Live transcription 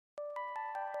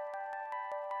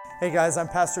Hey guys, I'm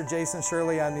Pastor Jason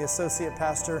Shirley. I'm the associate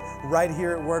pastor right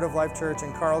here at Word of Life Church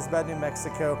in Carlsbad, New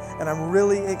Mexico, and I'm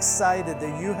really excited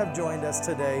that you have joined us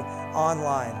today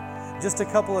online. Just a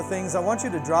couple of things. I want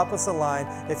you to drop us a line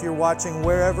if you're watching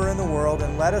wherever in the world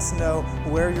and let us know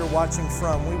where you're watching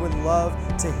from. We would love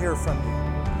to hear from you.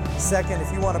 Second,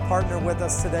 if you want to partner with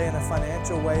us today in a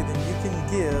financial way, then you can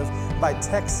give by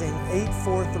texting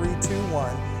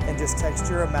 84321 and just text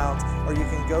your amount, or you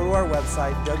can go to our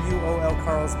website,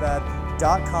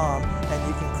 wolcarlsbad.com, and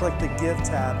you can click the Give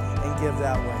tab and give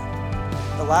that way.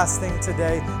 The last thing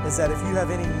today is that if you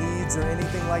have any needs or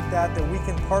anything like that we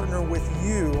can partner with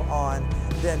you on,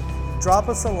 then drop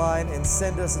us a line and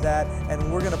send us that,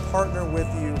 and we're going to partner with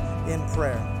you in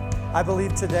prayer. I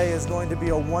believe today is going to be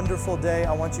a wonderful day.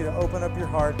 I want you to open up your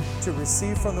heart to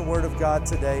receive from the Word of God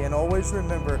today, and always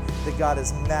remember that God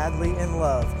is madly in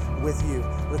love with you.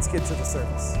 Let's get to the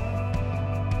service.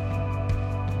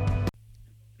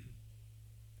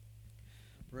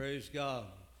 Praise God.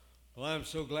 Well, I'm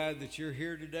so glad that you're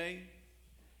here today.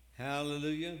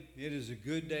 Hallelujah. It is a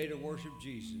good day to worship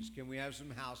Jesus. Can we have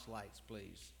some house lights,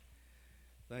 please?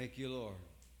 Thank you, Lord.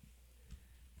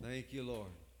 Thank you,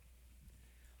 Lord.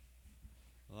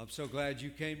 Well, I'm so glad you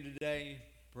came today.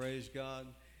 Praise God.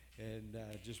 And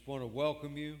just want to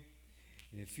welcome you.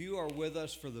 And if you are with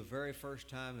us for the very first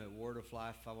time at Word of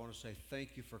Life, I want to say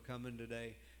thank you for coming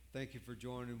today. Thank you for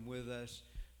joining with us.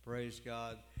 Praise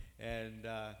God. And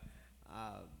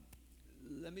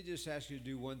let me just ask you to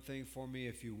do one thing for me,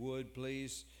 if you would,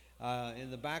 please.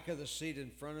 In the back of the seat in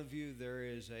front of you, there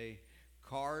is a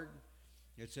card.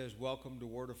 It says, Welcome to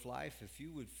Word of Life. If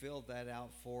you would fill that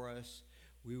out for us,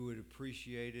 we would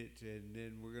appreciate it, and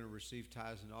then we're going to receive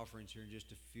tithes and offerings here in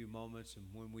just a few moments. And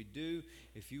when we do,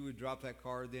 if you would drop that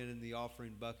card then in the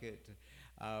offering bucket,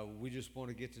 we just want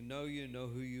to get to know you, know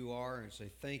who you are, and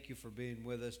say thank you for being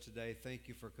with us today. Thank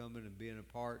you for coming and being a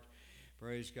part.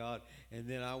 Praise God. And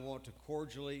then I want to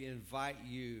cordially invite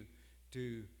you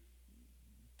to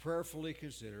prayerfully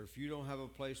consider, if you don't have a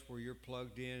place where you're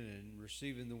plugged in and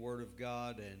receiving the Word of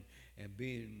God and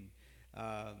being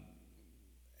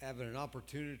having an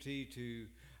opportunity to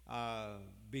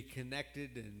be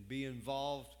connected and be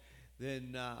involved,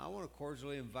 then I want to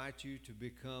cordially invite you to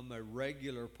become a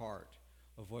regular part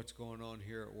of what's going on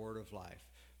here at Word of Life.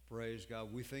 Praise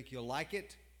God. We think you'll like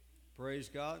it. Praise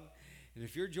God. And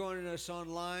if you're joining us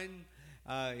online,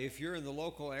 if you're in the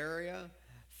local area,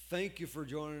 thank you for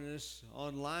joining us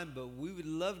online, but we would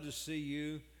love to see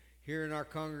you here in our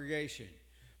congregation.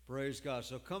 Praise God.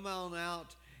 So come on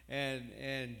out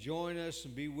and join us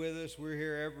and be with us. We're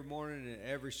here every morning,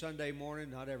 every Sunday morning,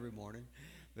 not every morning,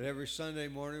 but every Sunday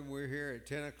morning we're here at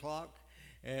 10 o'clock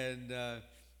and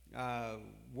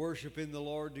worshiping the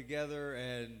Lord together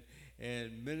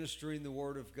and ministering the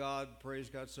Word of God. Praise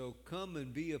God. So come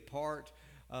and be a part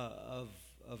of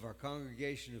our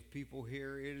congregation of people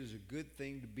here. It is a good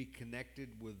thing to be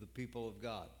connected with the people of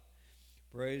God.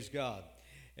 Praise God.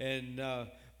 And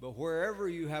but wherever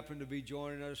you happen to be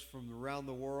joining us from around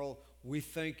the world, we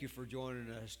thank you for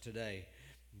joining us today.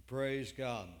 Praise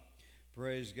God.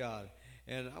 Praise God.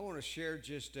 And I want to share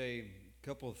just a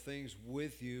couple of things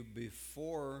with you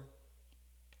before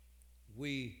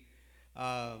we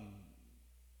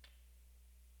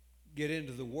get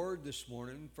into the Word this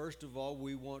morning. First of all,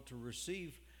 we want to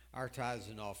receive our tithes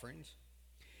and offerings.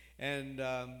 And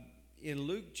in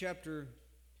Luke chapter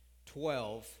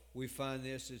 12, we find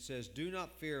this. It says, Do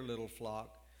not fear, little flock,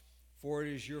 for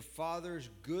it is your Father's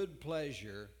good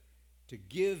pleasure to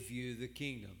give you the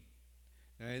kingdom.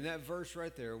 Now, in that verse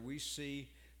right there, we see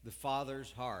the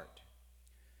Father's heart.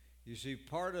 You see,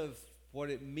 part of what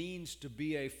it means to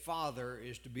be a father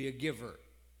is to be a giver.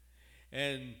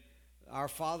 And our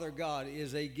Father God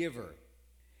is a giver.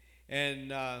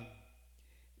 And,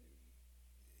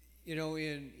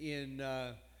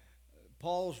 in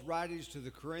Paul's writings to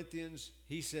the Corinthians,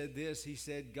 he said this. He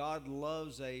said, God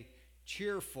loves a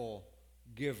cheerful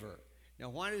giver. Now,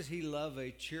 why does he love a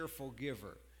cheerful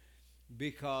giver?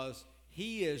 Because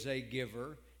he is a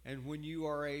giver, and when you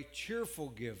are a cheerful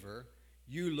giver,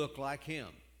 you look like him.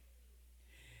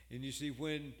 And you see,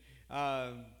 when,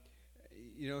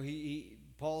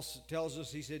 Paul tells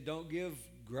us, he said, don't give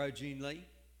grudgingly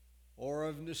or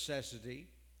of necessity.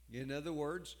 In other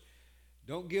words,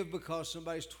 don't give because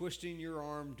somebody's twisting your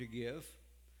arm to give,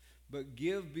 but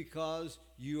give because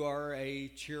you are a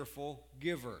cheerful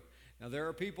giver. Now, there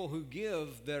are people who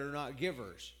give that are not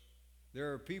givers.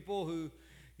 There are people who,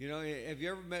 have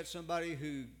you ever met somebody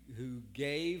who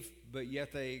gave, but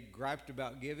yet they griped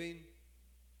about giving?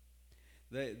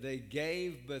 They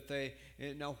gave, but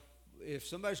now, if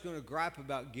somebody's going to gripe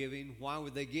about giving, why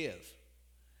would they give?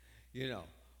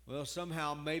 Well,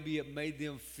 somehow maybe it made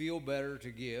them feel better to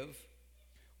give,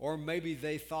 or maybe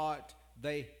they thought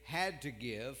they had to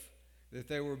give, that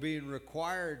they were being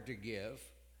required to give.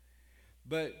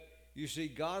 But you see,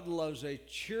 God loves a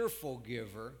cheerful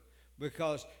giver,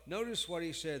 because notice what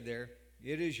he said there.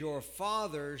 It is your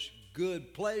Father's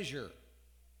good pleasure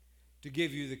to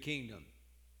give you the kingdom.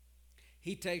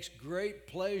 He takes great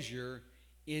pleasure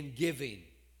in giving.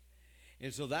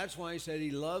 And so that's why he said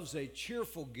he loves a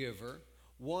cheerful giver,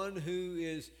 one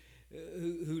who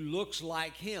looks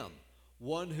like him,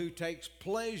 one who takes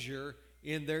pleasure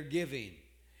in their giving.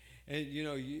 And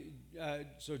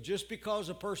so just because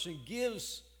a person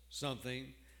gives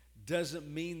something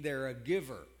doesn't mean they're a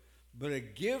giver. But a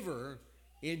giver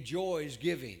enjoys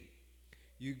giving.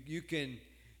 You can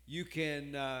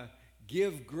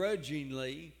give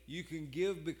grudgingly. You can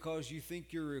give because you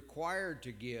think you're required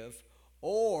to give,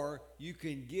 or you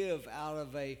can give out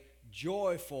of a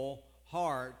joyful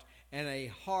heart, and a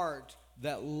heart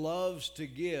that loves to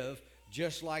give,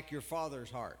 just like your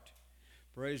Father's heart.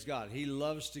 Praise God. He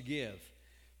loves to give.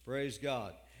 Praise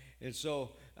God. And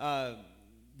so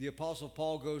the Apostle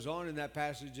Paul goes on in that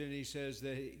passage, and he says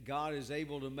that God is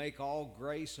able to make all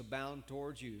grace abound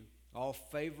towards you, all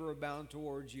favor abound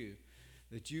towards you,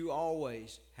 that you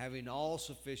always, having all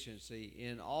sufficiency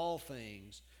in all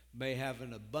things, may have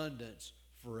an abundance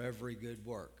for every good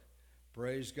work.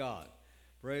 Praise God.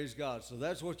 Praise God. So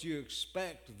that's what you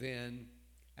expect then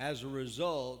as a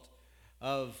result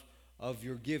of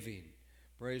your giving.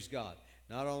 Praise God.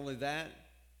 Not only that,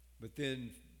 but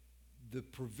then the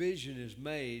provision is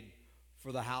made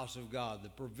for the house of God. The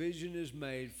provision is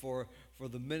made for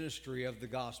the ministry of the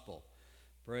gospel.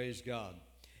 Praise God.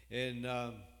 And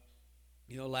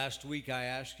last week I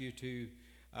asked you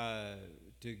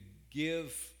to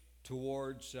give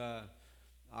towards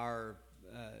our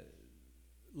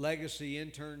legacy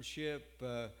internship.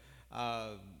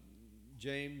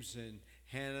 James and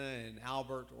Hannah and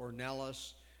Albert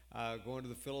Ornelas going to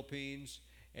the Philippines,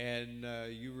 and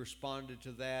you responded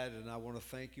to that, and I want to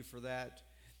thank you for that.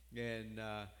 And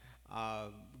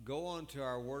go on to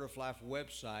our Word of Life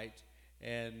website,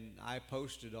 and I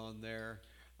posted on there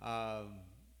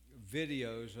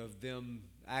videos of them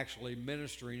actually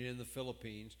ministering in the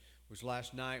Philippines, which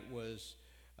last night was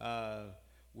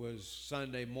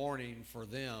Sunday morning for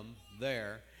them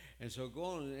there. And so go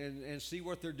on and see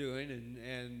what they're doing.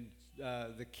 And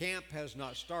the camp has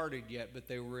not started yet, but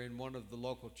they were in one of the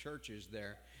local churches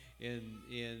there in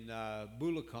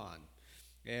Bulacan.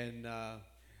 And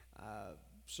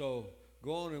so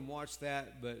go on and watch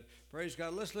that. But praise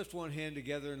God. Let's lift one hand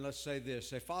together and let's say this.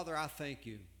 Say, Father, I thank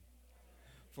you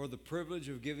for the privilege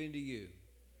of giving to you.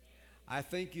 I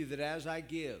thank you that as I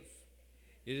give,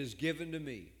 it is given to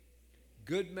me.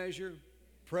 Good measure,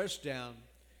 pressed down,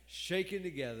 shaken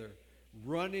together,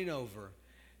 running over,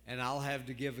 and I'll have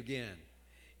to give again.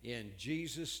 In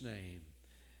Jesus' name,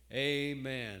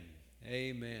 amen.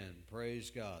 Amen.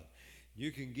 Praise God.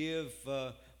 You can give,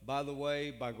 by the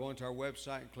way, by going to our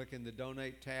website and clicking the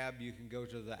donate tab. You can go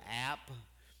to the app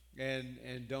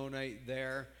and donate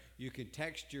there. You can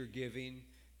text your giving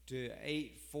to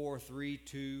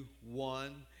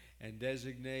 84321 and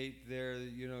designate their,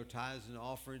 tithes and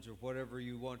offerings or whatever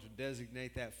you want to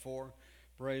designate that for.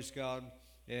 Praise God.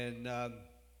 And or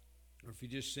if you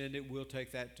just send it, we'll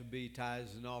take that to be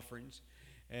tithes and offerings.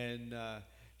 And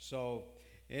so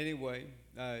anyway,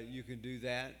 you can do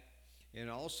that. And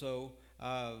also,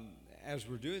 as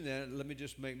we're doing that, let me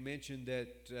just make mention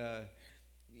that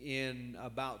in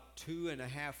about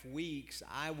 2.5 weeks,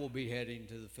 I will be heading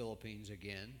to the Philippines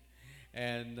again.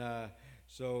 And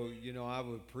so, I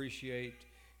would appreciate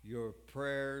your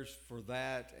prayers for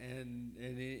that, and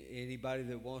anybody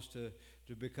that wants to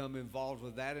become involved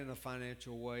with that in a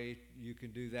financial way, you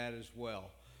can do that as well.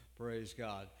 Praise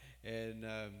God. And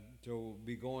so we'll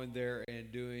be going there and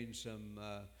doing some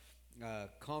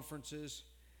conferences,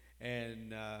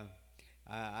 and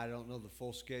I don't know the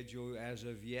full schedule as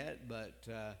of yet, but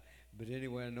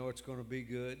anyway, I know it's going to be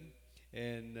good,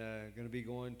 and going to be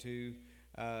going to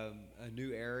a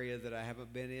new area that I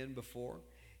haven't been in before,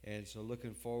 and so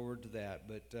looking forward to that.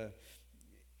 But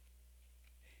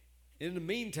in the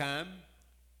meantime,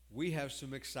 we have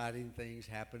some exciting things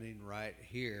happening right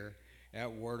here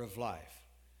at Word of Life.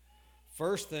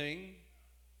 First thing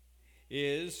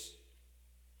is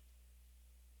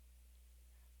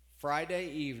Friday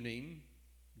evening,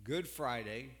 Good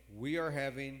Friday, we are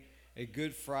having a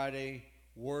Good Friday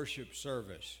worship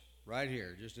service right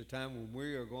here. Just a time when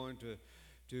we are going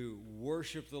to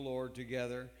worship the Lord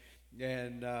together.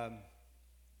 And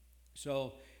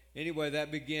so anyway, that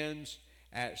begins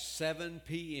at 7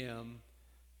 p.m.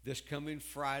 this coming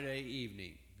Friday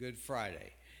evening. Good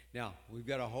Friday. Now, we've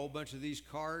got a whole bunch of these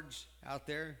cards out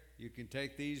there. You can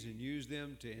take these and use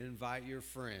them to invite your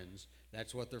friends.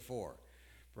 That's what they're for.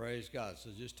 Praise God. So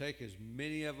just take as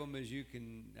many of them as you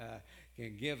can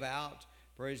give out.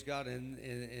 Praise God. And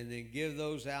then give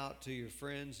those out to your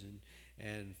friends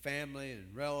and family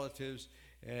and relatives.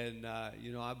 And,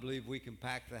 I believe we can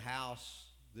pack the house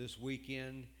this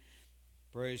weekend.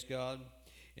 Praise God.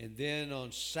 And then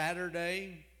on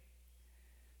Saturday,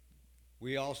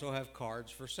 we also have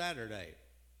cards for Saturday.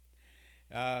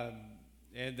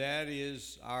 And that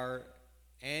is our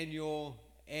annual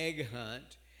egg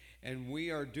hunt. And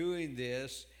we are doing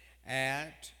this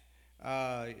at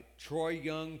Troy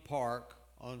Young Park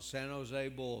on San Jose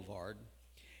Boulevard.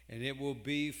 And it will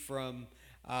be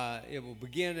it will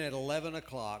begin at 11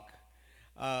 o'clock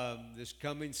this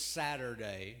coming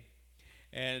Saturday.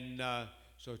 And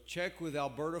so check with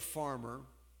Alberta Farmer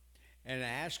and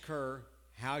ask her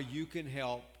how you can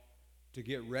help to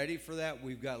get ready for that.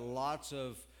 We've got lots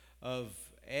of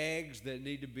eggs that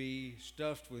need to be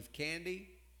stuffed with candy,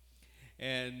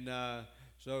 and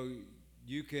so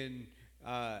you can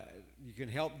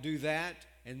help do that.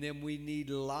 And then we need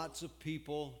lots of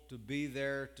people to be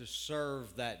there to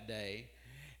serve that day.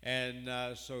 And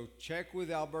so check with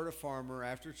Alberta Farmer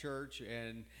after church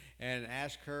and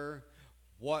ask her,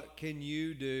 what can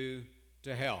you do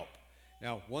to help?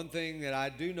 Now, one thing that I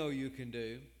do know you can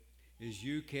do is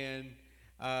you can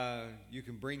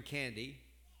bring candy.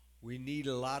 We need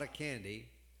a lot of candy.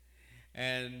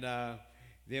 And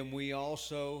then we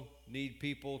also need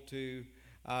people to,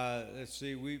 let's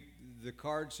see, the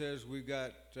card says we've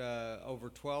got over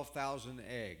 12,000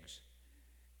 eggs.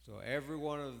 So every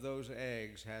one of those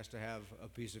eggs has to have a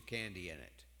piece of candy in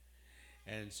it.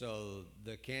 And so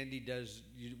the candy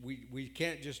we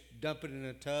can't just dump it in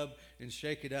a tub and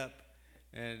shake it up.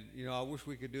 And, I wish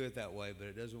we could do it that way, but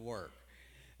it doesn't work.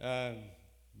 But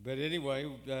anyway,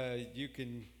 you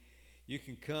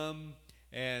can come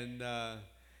and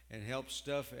help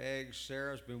stuff eggs.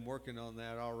 Sarah's been working on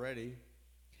that already.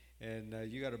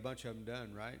 And you got a bunch of them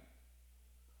done, right?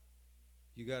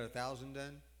 You got 1,000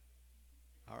 done?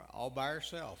 All by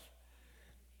herself.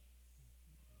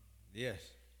 Yes.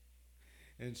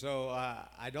 And so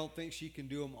I don't think she can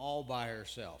do them all by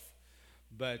herself,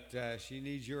 but she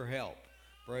needs your help.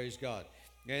 Praise God.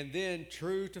 And then,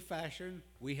 true to fashion,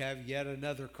 we have yet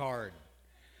another card.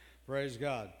 Praise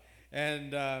God.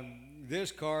 And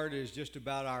this card is just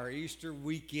about our Easter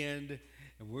weekend,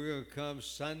 and we're going to come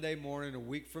Sunday morning, a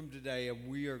week from today, and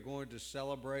we are going to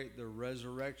celebrate the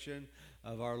resurrection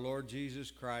of our Lord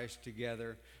Jesus Christ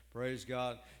together. Praise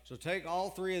God. So take all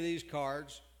three of these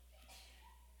cards.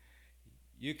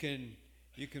 You can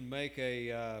make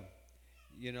a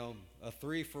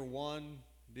 3-for-1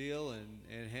 deal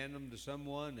and hand them to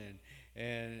someone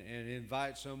and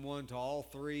invite someone to all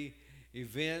three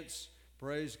events.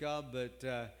 Praise God.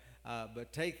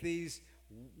 But take these,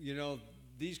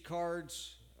 these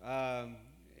cards.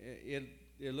 It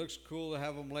looks cool to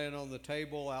have them laying on the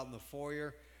table out in the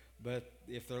foyer, but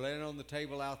if they're laying on the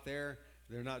table out there,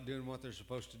 they're not doing what they're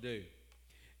supposed to do.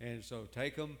 And so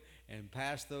take them and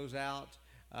pass those out.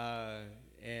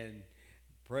 And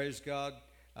praise God.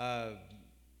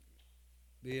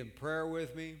 Be in prayer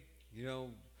with me.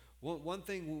 One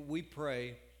thing we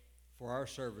pray for our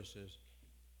services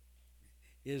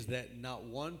is that not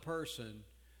one person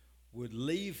would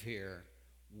leave here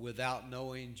without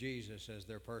knowing Jesus as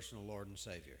their personal Lord and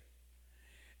Savior.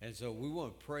 And so we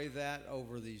want to pray that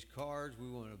over these cards. We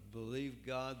want to believe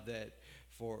God that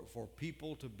for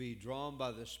people to be drawn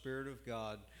by the Spirit of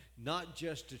God, not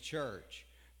just to church,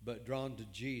 but drawn to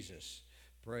Jesus.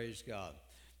 Praise God.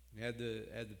 We had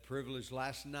the privilege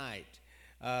last night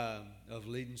of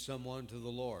leading someone to the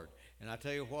Lord. And I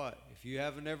tell you what, if you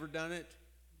haven't ever done it,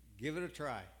 give it a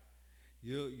try.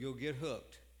 You'll get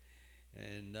hooked.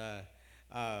 And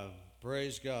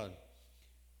praise God.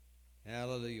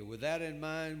 Hallelujah. With that in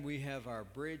mind, we have our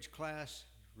bridge class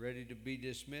ready to be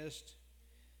dismissed.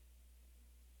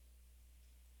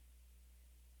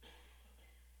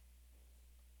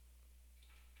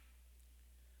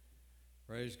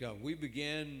 Praise God. We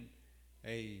began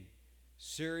a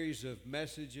series of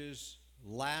messages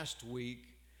last week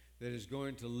that is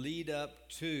going to lead up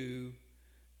to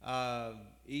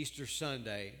Easter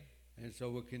Sunday. And so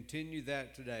we'll continue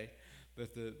that today.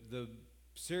 But the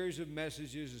series of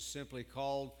messages is simply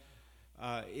called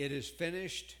It Is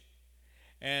Finished.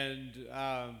 And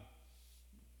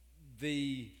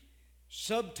the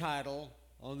subtitle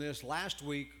on this last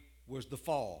week was The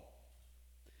Fall.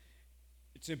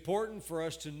 It's important for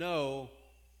us to know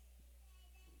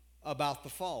about the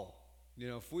fall.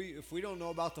 if we don't know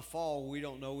about the fall, we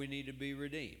don't know we need to be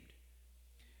redeemed.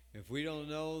 If we don't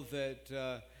know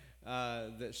that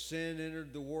that sin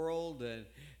entered the world, and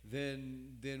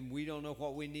then we don't know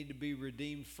what we need to be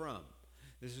redeemed from.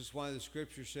 This is why the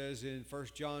Scripture says in 1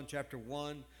 John chapter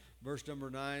 1, verse number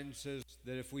 9, says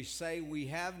that if we say we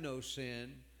have no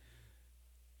sin,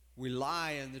 we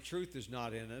lie and the truth is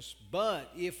not in us.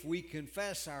 But if we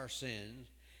confess our sins,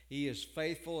 He is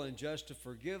faithful and just to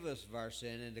forgive us of our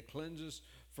sin and to cleanse us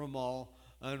from all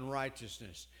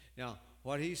unrighteousness. Now,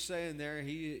 what he's saying there,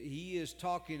 he is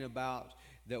talking about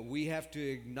that we have to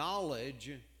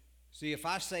acknowledge. See, if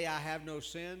I say I have no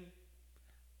sin,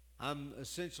 I'm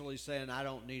essentially saying I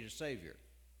don't need a Savior.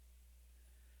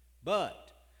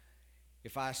 But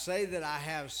if I say that I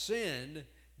have sinned,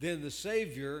 then the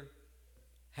Savior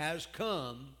has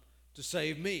come to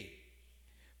save me.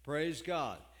 Praise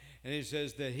God. And he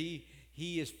says that he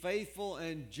is faithful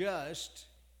and just.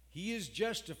 He is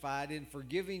justified in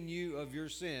forgiving you of your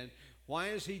sin. Why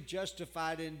is he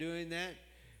justified in doing that?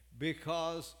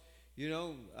 Because,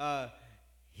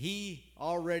 he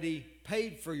already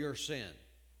paid for your sin.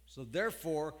 So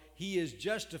therefore, he is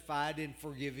justified in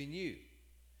forgiving you.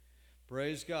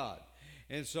 Praise God.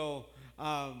 And so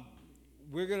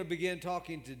we're going to begin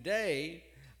talking today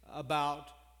about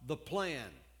the plan.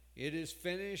 It is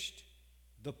finished,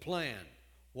 the plan.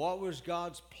 What was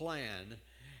God's plan?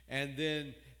 And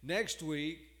then next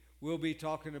week, we'll be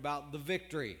talking about the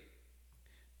victory.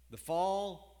 The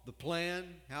fall, the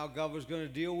plan, how God was going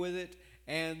to deal with it,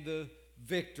 and the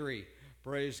victory.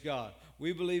 Praise God.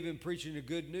 We believe in preaching the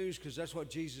good news because that's what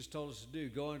Jesus told us to do.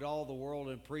 Go into all the world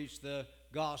and preach the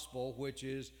gospel, which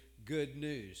is good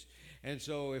news. And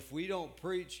so if we don't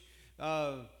preach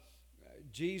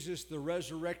Jesus, the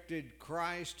resurrected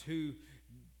Christ who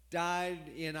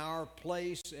died in our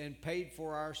place and paid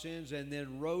for our sins and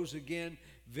then rose again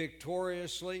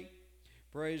victoriously,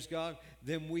 praise God,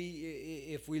 then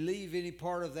if we leave any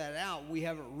part of that out, we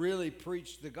haven't really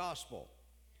preached the gospel.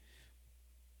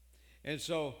 And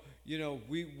so,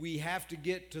 we have to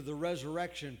get to the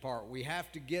resurrection part. We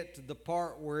have to get to the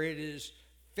part where it is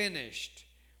finished,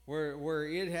 where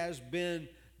it has been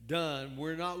done.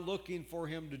 We're not looking for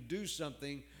him to do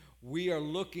something. We are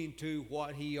looking to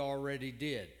what he already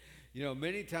did.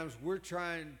 Many times we're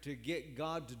trying to get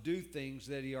God to do things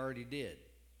that he already did.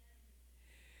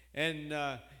 And,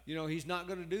 he's not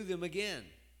going to do them again.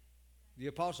 The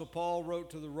Apostle Paul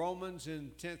wrote to the Romans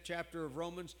in 10th chapter of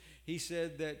Romans. He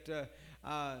said that,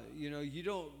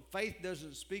 faith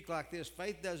doesn't speak like this.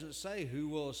 Faith doesn't say who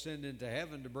will ascend into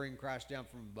heaven to bring Christ down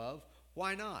from above.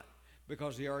 Why not?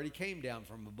 Because he already came down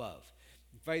from above.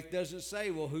 Faith doesn't say,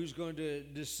 well, who's going to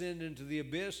descend into the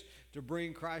abyss to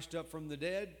bring Christ up from the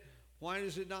dead? Why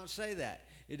does it not say that?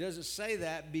 It doesn't say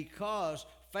that because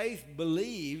faith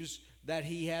believes that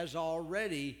he has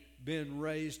already been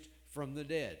raised from the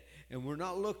dead. And we're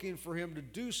not looking for him to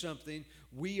do something.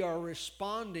 We are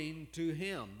responding to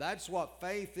him. That's what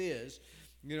faith is.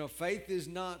 Faith is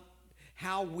not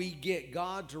how we get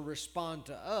God to respond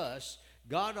to us.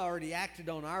 God already acted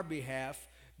on our behalf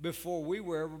before we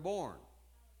were ever born.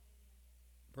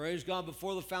 Praise God.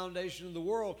 Before the foundation of the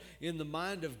world, in the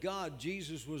mind of God,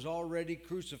 Jesus was already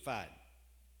crucified.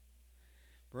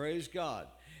 Praise God.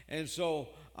 And so,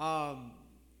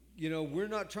 we're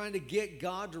not trying to get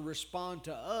God to respond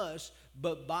to us,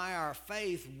 but by our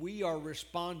faith, we are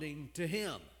responding to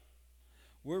him.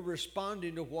 We're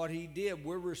responding to what he did.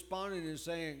 We're responding and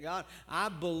saying, God, I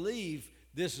believe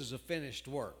this is a finished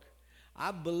work.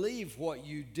 I believe what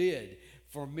you did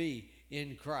for me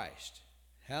in Christ.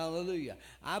 Hallelujah.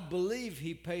 I believe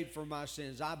he paid for my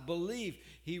sins. I believe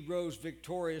he rose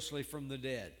victoriously from the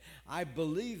dead. I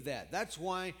believe that. That's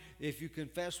why if you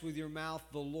confess with your mouth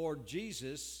the Lord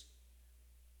Jesus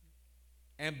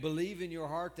and believe in your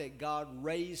heart that God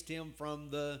raised him from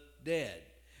the dead.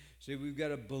 See, we've got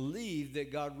to believe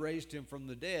that God raised him from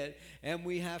the dead, and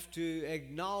we have to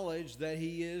acknowledge that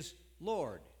he is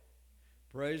Lord.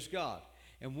 Praise God.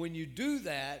 And when you do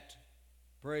that,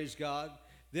 praise God,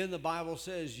 then the Bible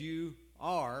says you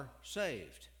are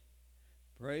saved.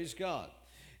 Praise God.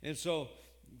 And so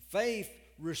faith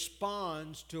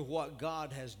responds to what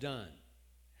God has done.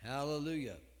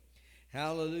 Hallelujah.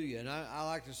 Hallelujah. And I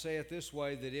like to say it this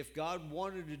way, that if God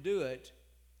wanted to do it,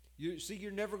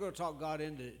 you're never going to talk God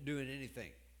into doing anything.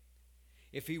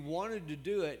 If he wanted to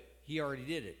do it, he already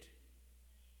did it.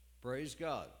 Praise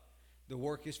God. The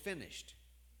work is finished.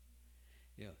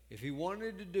 If he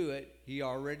wanted to do it, he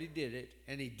already did it,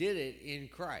 and he did it in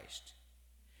Christ.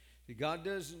 See, God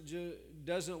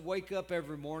doesn't wake up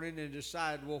every morning and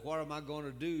decide, well, what am I going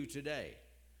to do today?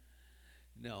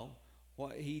 No.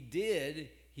 What he did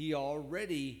he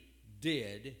already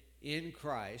did in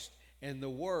Christ, and the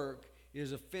work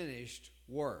is a finished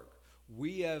work.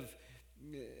 We have,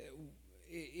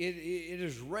 it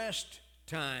is rest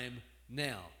time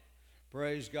now.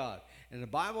 Praise God. And the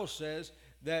Bible says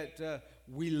that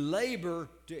we labor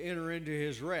to enter into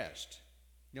his rest.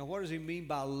 Now, what does he mean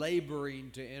by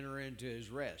laboring to enter into his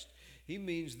rest? He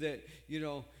means that,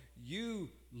 you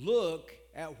look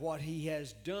at what he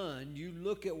has done, you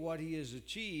look at what he has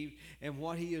achieved and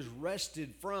what he has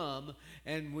rested from,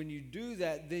 and when you do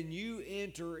that, then you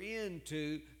enter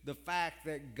into the fact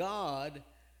that God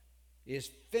is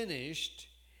finished,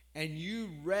 and you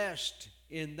rest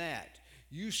in that.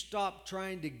 You stop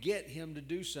trying to get him to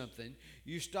do something.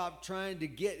 You stop trying to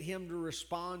get him to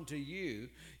respond to you.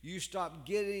 You stop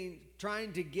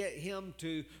trying to get him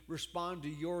to respond to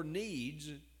your needs,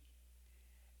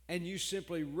 and you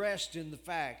simply rest in the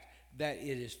fact that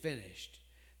it is finished,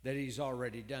 that he's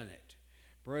already done it.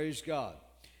 Praise God.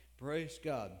 Praise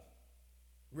God.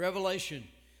 Revelation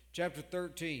chapter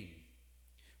 13,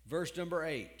 verse number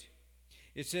 8.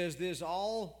 It says this,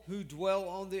 all who dwell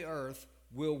on the earth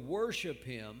will worship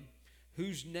him,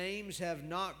 whose names have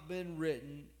not been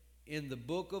written in the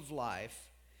book of life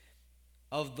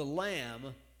of the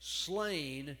Lamb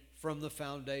slain from the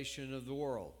foundation of the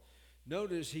world.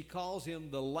 Notice he calls him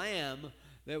the Lamb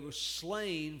that was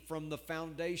slain from the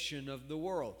foundation of the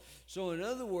world. So in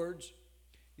other words,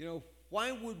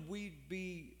 why would we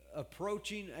be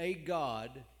approaching a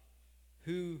God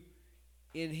who,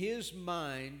 in his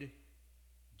mind,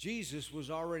 Jesus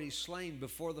was already slain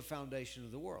before the foundation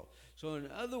of the world? So in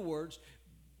other words,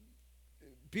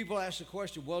 people ask the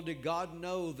question, well, did God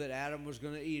know that Adam was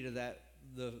going to eat of that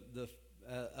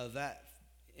of that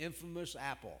infamous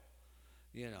apple?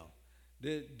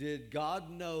 Did God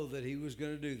know that he was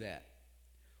going to do that?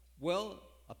 Well,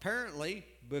 apparently,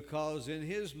 because in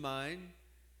his mind,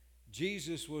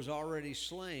 Jesus was already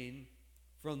slain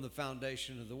from the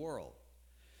foundation of the world.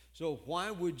 So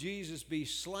why would Jesus be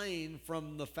slain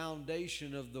from the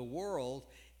foundation of the world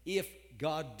if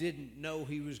God didn't know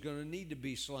he was going to need to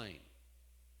be slain?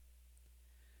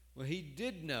 Well, he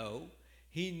did know.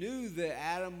 He knew that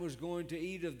Adam was going to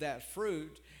eat of that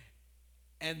fruit,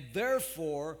 and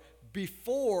therefore,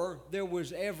 before there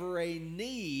was ever a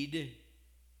need,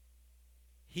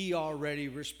 he already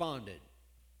responded.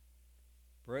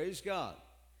 Praise God.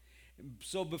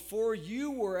 So before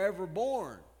you were ever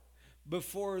born,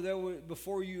 before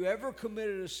you ever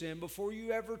committed a sin, before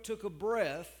you ever took a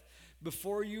breath,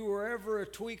 before you were ever a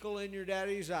twinkle in your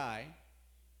daddy's eye,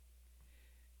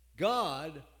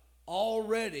 God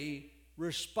already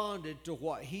responded to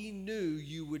what he knew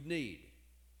you would need.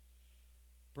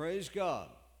 Praise God.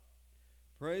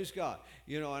 Praise God.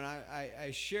 And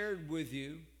I shared with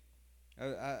you,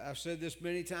 I've said this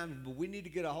many times, but we need to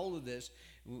get a hold of this.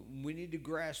 We need to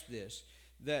grasp this,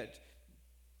 that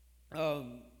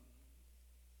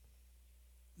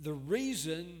the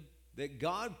reason that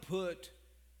God put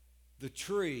the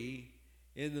tree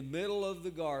in the middle of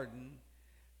the garden,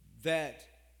 that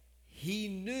he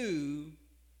knew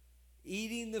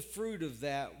eating the fruit of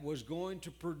that was going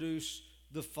to produce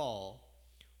the fall.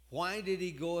 Why did he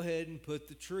go ahead and put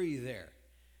the tree there?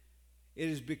 It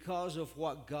is because of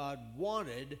what God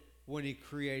wanted when he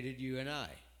created you and I.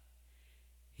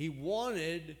 He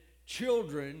wanted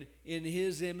children in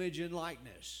his image and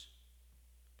likeness.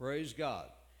 Praise God.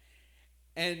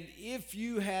 And if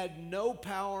you had no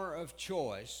power of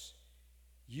choice,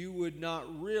 you would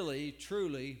not really,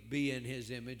 truly be in his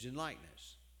image and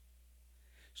likeness.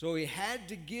 So he had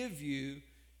to give you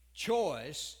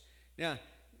choice. Now,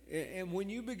 and when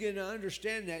you begin to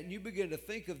understand that and you begin to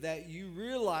think of that, you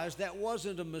realize that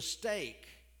wasn't a mistake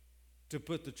to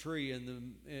put the tree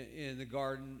in the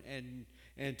garden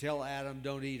and tell Adam,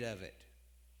 don't eat of it.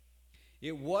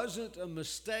 It wasn't a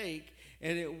mistake,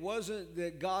 and it wasn't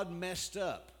that God messed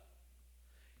up.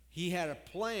 He had a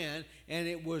plan, and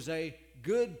it was a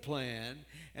good plan.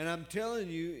 And I'm telling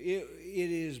you,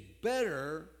 it is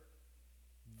better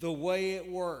the way it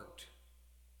worked.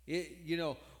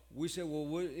 We said,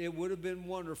 well, it would have been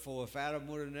wonderful if Adam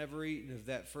would have never eaten of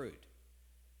that fruit.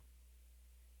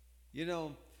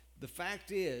 The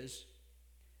fact is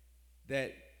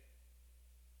that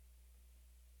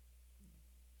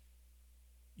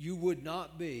you would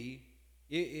not be,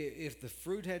 if the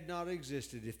fruit had not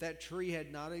existed, if that tree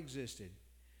had not existed,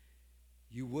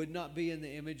 you would not be in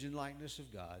the image and likeness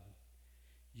of God.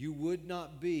 You would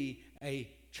not be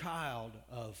a child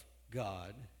of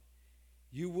God.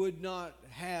 You would not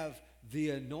have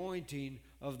the anointing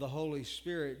of the Holy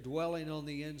Spirit dwelling on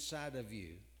the inside of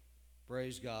you.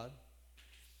 Praise God.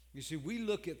 You see, we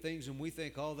look at things and we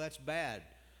think, oh, that's bad.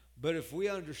 But if we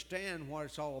understand what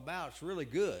it's all about, it's really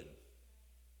good.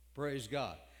 Praise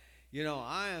God. You know,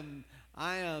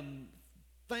 I am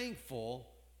thankful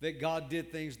that God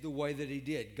did things the way that He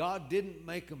did. God didn't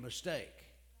make a mistake.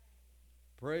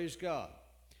 Praise God.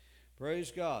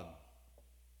 Praise God.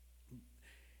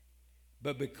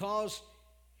 But because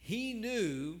He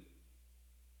knew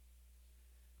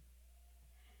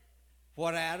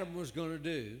what Adam was going to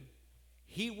do,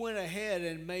 He went ahead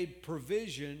and made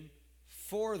provision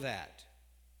for that.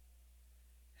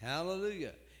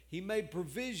 Hallelujah. He made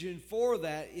provision for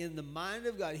that in the mind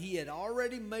of God. He had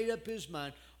already made up His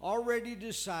mind, already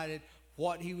decided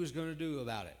what He was going to do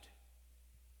about it.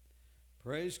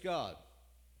 Praise God.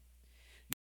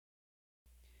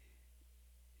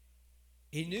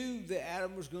 He knew that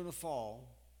Adam was going to fall,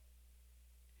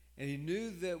 and He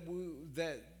knew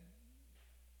that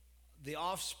the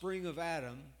offspring of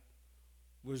Adam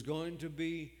was going to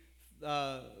be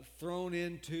thrown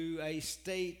into a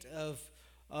state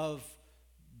of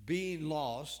being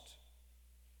lost,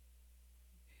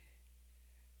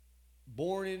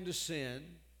 born into sin.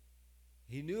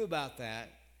 He knew about that,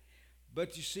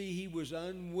 but you see, He was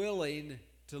unwilling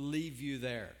to leave you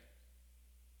there.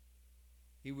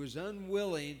 He was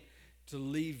unwilling to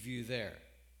leave you there.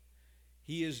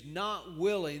 He is not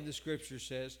willing, the Scripture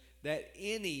says, that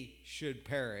any should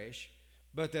perish,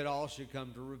 but that all should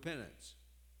come to repentance.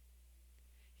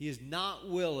 He is not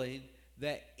willing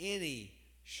that any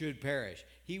should perish.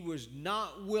 He was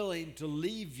not willing to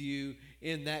leave you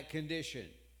in that condition.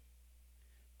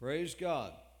 Praise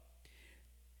God.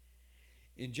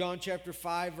 In John chapter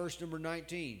 5, verse number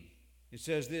 19, it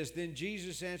says this, "Then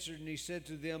Jesus answered and He said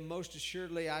to them, Most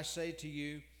assuredly I say to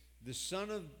you, the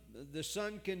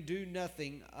Son can do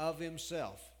nothing of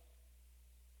Himself,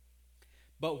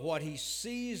 but what He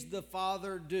sees the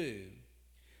Father do.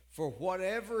 For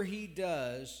whatever He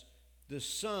does, the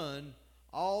Son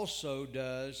also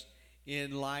does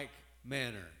in like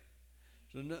manner."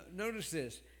 So notice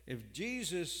this. If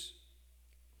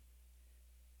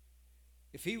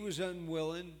He was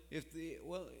unwilling,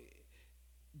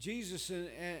 Jesus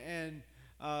and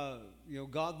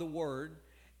God the Word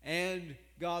and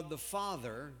God the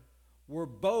Father were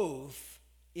both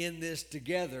in this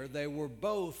together. They were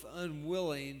both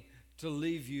unwilling to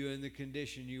leave you in the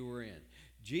condition you were in.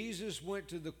 Jesus went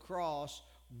to the cross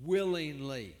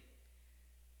willingly.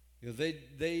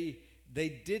 They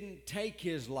didn't take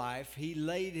His life. He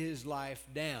laid His life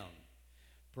down.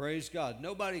 Praise God.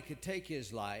 Nobody could take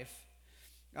His life.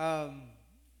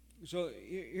 So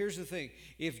here's the thing.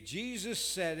 If Jesus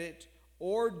said it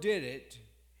or did it,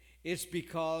 it's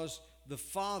because the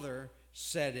Father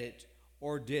said it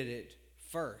or did it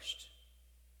first.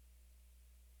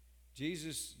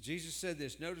 Jesus said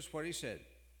this. Notice what He said.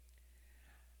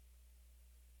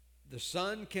 The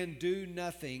Son can do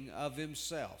nothing of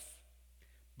Himself,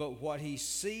 but what He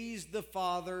sees the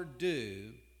Father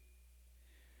do,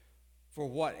 for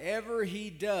whatever He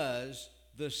does,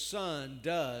 the Son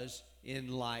does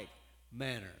in like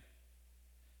manner.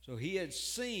 So He had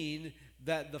seen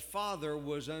that the Father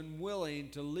was unwilling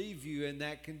to leave you in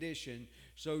that condition,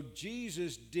 so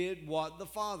Jesus did what the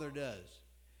Father does.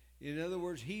 In other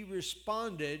words, He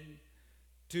responded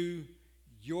to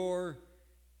your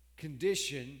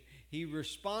condition. He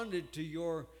responded to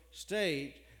your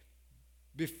state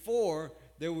before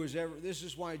there was ever. This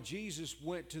is why Jesus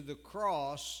went to the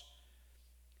cross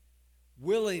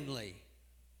willingly.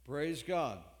 Praise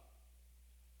God.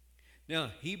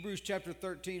 Now, Hebrews chapter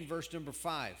 13, verse number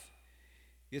 5.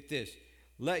 Get this.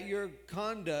 Let your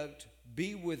conduct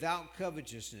be without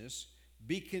covetousness.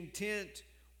 Be content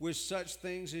with such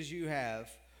things as you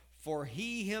have. For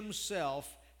He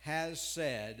Himself has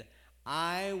said,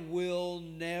 I will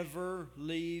never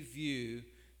leave you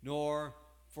nor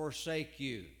forsake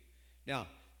you. Now,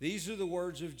 these are the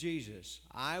words of Jesus.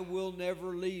 I will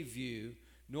never leave you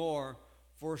nor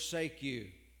forsake you.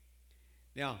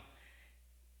 Now,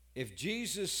 if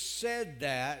Jesus said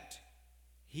that,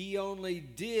 He only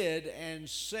did and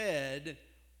said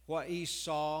what He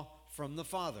saw from the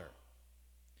Father,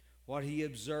 what He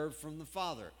observed from the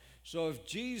Father. So if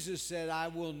Jesus said, I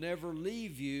will never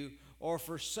leave you or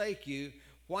forsake you,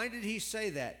 why did He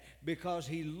say that? Because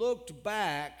He looked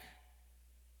back.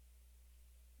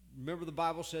 Remember, the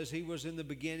Bible says He was in the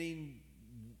beginning,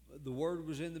 the Word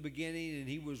was in the beginning, and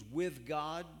He was with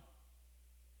God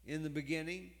in the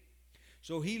beginning.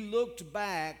 So He looked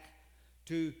back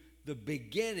to the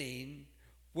beginning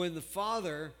when the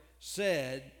Father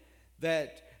said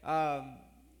that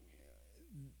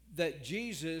that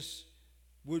Jesus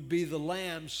would be the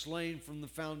Lamb slain from the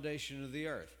foundation of the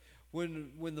earth.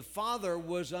 when the Father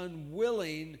was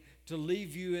unwilling to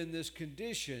leave you in this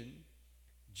condition,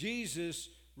 Jesus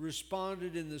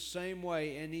responded in the same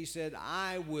way, and he said,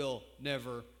 I will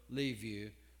never leave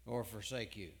you or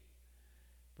forsake you.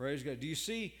 Praise God. Do you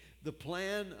see the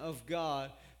plan of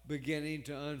God beginning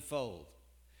to unfold?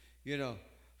 You know,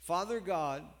 Father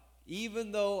God,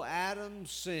 even though Adam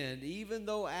sinned, even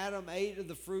though Adam ate of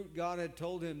the fruit God had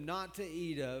told him not to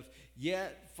eat of,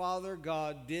 yet Father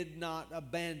God did not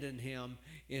abandon him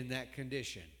in that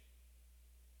condition.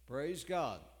 Praise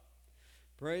God.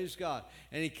 Praise God.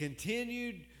 And he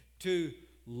continued to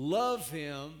love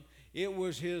him. It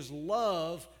was his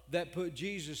love that put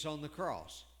Jesus on the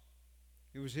cross.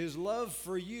 It was his love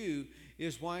for you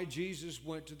is why Jesus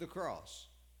went to the cross.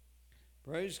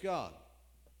 Praise God.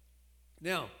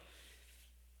 Now,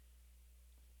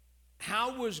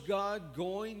 how was God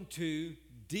going to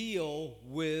deal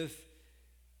with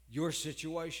your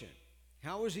situation?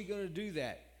 How was he going to do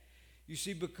that? You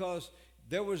see, because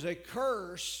there was a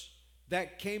curse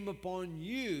that came upon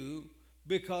you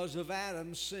because of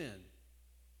Adam's sin.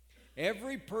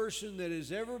 Every person that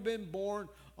has ever been born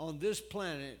on this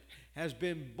planet has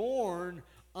been born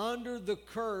under the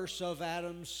curse of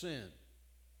Adam's sin.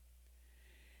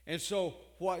 And so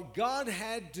what God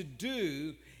had to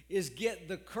do is get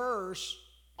the curse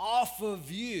off of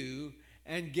you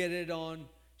and get it on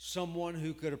someone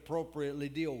who could appropriately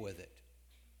deal with it,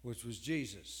 which was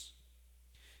Jesus.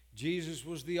 Jesus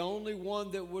was the only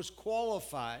one that was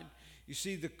qualified. You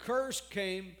see, the curse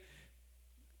came,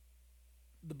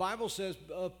 the Bible says,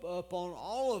 upon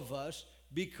all of us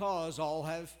because all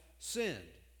have sinned.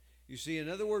 You see, in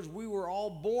other words, we were all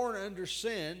born under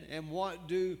sin, and what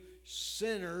do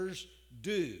sinners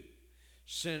do?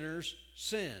 Sinners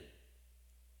sin.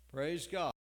 Praise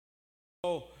God.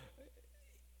 So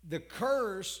the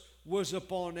curse was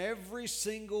upon every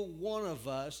single one of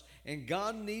us, and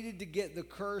God needed to get the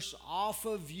curse off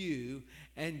of you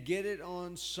and get it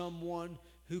on someone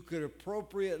who could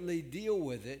appropriately deal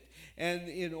with it. And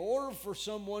in order for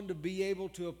someone to be able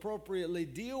to appropriately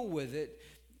deal with it,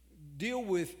 deal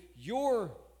with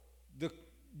your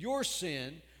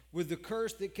sin, with the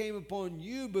curse that came upon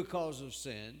you because of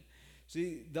sin.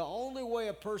 See, the only way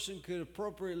a person could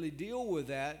appropriately deal with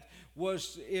that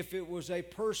was if it was a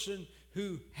person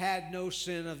who had no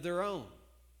sin of their own.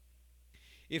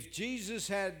 If Jesus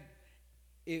had,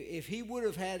 if he would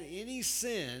have had any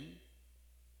sin,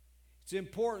 it's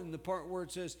important, the part where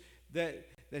it says that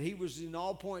he was in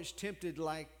all points tempted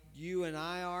like you and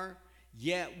I are,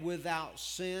 yet without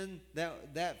sin.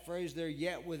 That phrase there,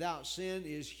 yet without sin,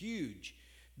 is huge.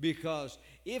 Because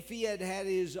if he had had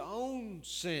his own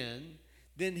sin,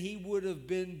 then he would have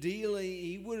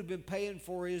been paying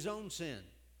for his own sin.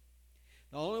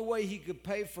 The only way he could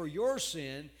pay for your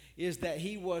sin is that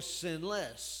he was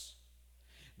sinless.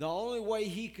 The only way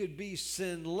he could be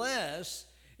sinless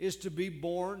is to be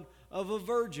born of a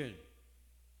virgin.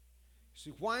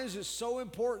 See, why is it so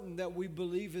important that we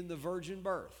believe in the virgin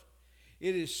birth?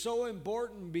 It is so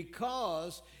important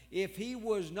because if he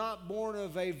was not born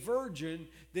of a virgin,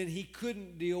 then he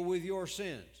couldn't deal with your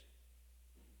sins.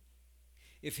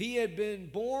 If he had been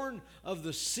born of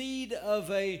the seed of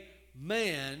a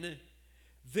man,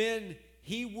 then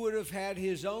he would have had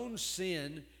his own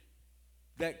sin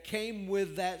that came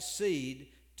with that seed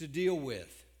to deal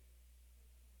with.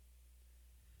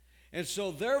 And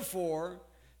so therefore,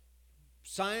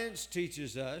 science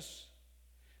teaches us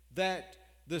that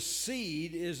the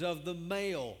seed is of the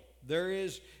male. There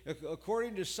is,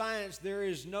 according to science, there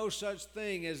is no such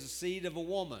thing as the seed of a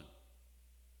woman.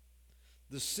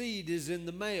 The seed is in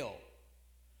the male.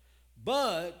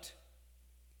 But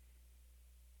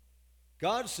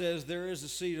God says there is a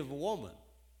seed of a woman.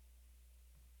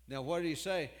 Now, what did he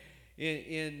say?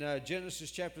 In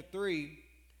Genesis chapter 3,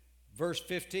 verse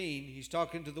 15, he's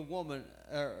talking to the woman,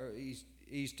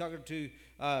 he's talking to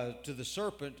the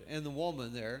serpent and the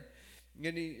woman there,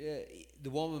 and the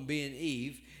woman being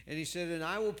Eve, and he said, and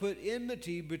I will put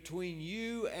enmity between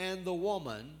you and the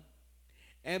woman,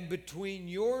 and between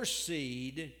your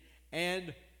seed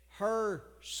and her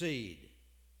seed.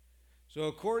 So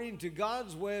according to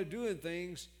God's way of doing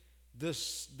things,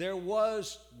 there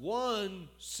was one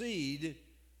seed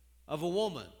of a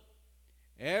woman.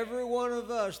 Every one of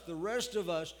us, the rest of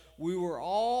us, we were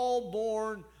all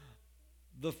born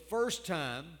the first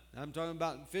time. I'm talking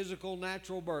about physical,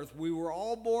 natural birth. We were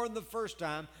all born the first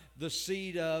time, the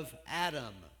seed of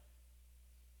Adam.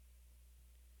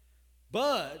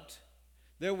 But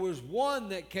there was one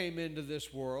that came into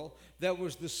this world that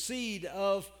was the seed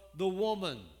of the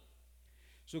woman.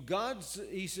 So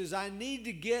he says, I need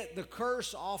to get the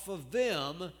curse off of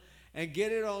them, and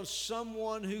get it on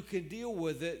someone who can deal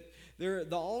with it. The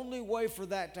only way for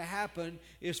that to happen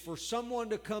is for someone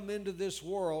to come into this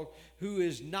world who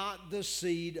is not the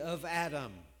seed of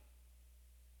Adam.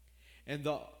 And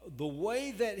the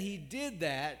way that he did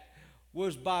that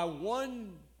was by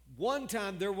one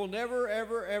time. There will never,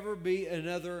 ever, ever be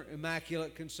another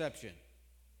immaculate conception.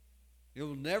 It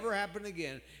will never happen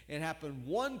again. It happened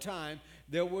one time.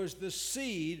 There was the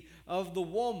seed of the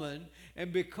woman,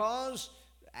 and because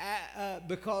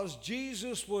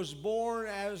Jesus was born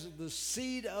as the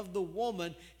seed of the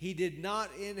woman, he did not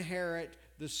inherit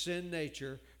the sin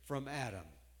nature from Adam.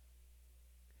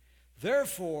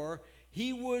 Therefore,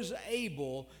 he was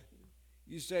able.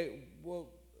 You say, well,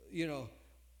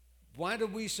 why do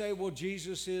we say, well,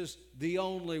 Jesus is the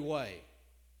only way?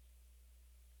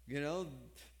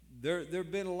 There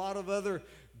have been a lot of other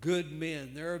good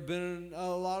men. There have been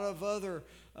a lot of other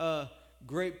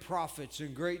great prophets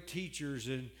and great teachers.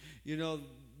 And,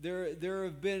 there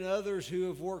have been others who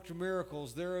have worked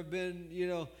miracles. There have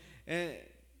been, and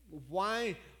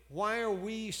why are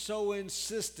we so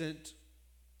insistent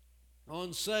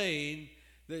on saying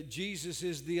that Jesus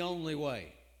is the only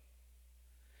way?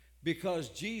 Because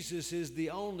Jesus is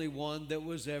the only one that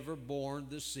was ever born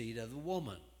the seed of the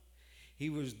woman.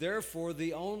 He was therefore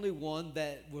the only one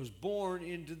that was born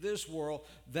into this world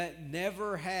that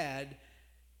never had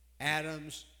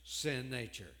Adam's sin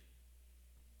nature.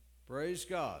 Praise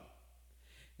God.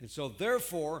 And so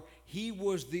therefore, he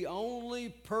was the only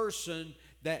person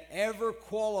that ever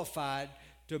qualified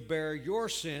to bear your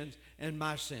sins and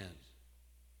my sins.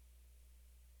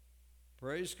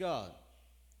 Praise God.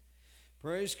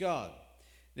 Praise God.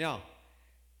 Now,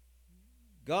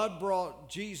 God brought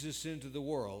Jesus into the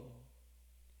world.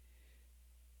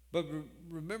 But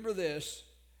remember this,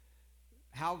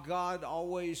 how God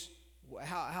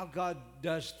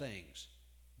does things.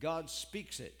 God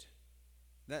speaks it.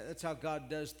 That's how God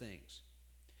does things.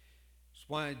 That's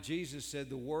why Jesus said,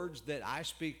 the words that I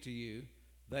speak to you,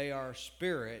 they are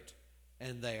spirit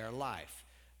and they are life.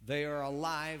 They are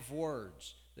alive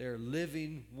words. They're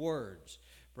living words.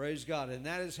 Praise God. And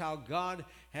that is how God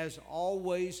has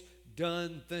always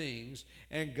done things.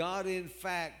 And God, in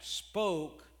fact,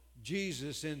 spoke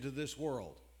Jesus into this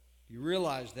world. You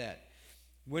realize that?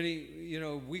 When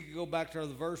we could go back to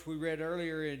the verse we read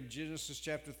earlier in Genesis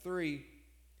chapter 3,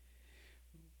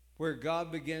 where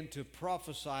God began to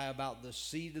prophesy about the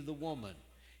seed of the woman.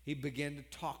 He began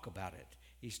to talk about it.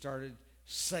 He started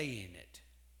saying it.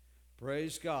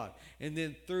 Praise God. And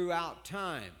then throughout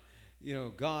time,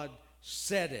 God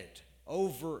said it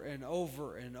over and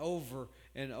over and over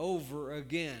and over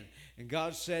again. And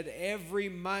God said every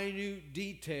minute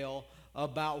detail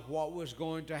about what was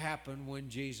going to happen when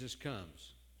Jesus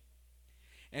comes.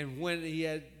 And when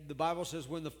the Bible says,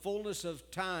 when the fullness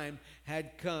of time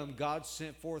had come, God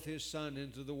sent forth his Son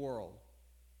into the world.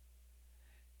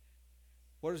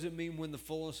 What does it mean when the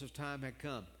fullness of time had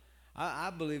come?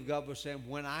 I believe God was saying,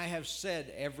 when I have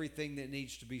said everything that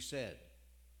needs to be said.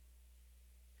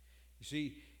 You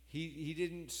see, he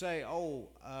didn't say,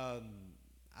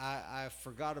 I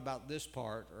forgot about this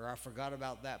part, or I forgot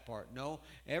about that part. No,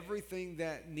 everything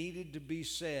that needed to be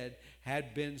said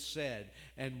had been said.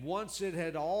 And once it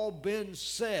had all been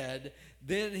said,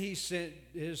 then he sent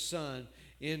his Son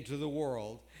into the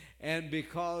world. And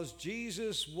because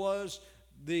Jesus was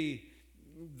the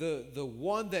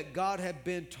one that God had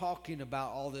been talking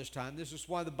about all this time, this is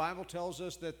why the Bible tells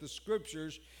us that the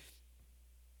Scriptures,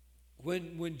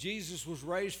 when Jesus was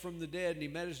raised from the dead and he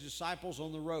met his disciples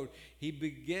on the road, he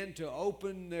began to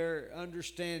open their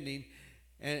understanding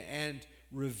and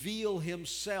reveal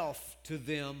himself to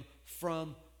them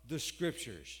from the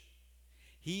Scriptures.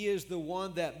 He is the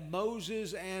one that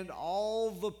Moses and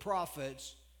all the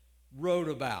prophets wrote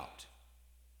about.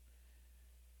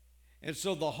 And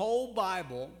so the whole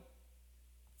Bible,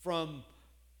 from,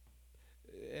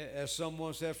 as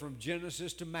someone said, from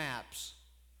Genesis to maps,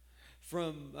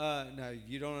 now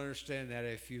you don't understand that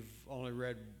if you've only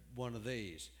read one of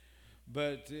these.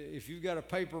 But if you've got a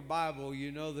paper Bible,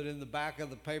 you know that in the back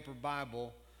of the paper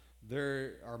Bible,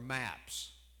 there are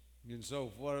maps. And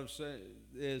so what I'm saying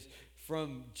is,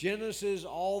 from Genesis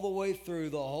all the way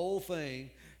through the whole thing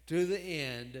to the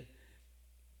end,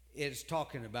 it's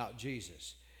talking about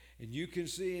Jesus. And you can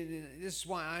see, and this is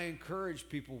why I encourage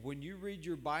people, when you read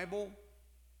your Bible,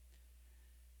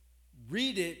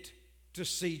 read it to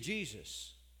see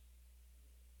Jesus.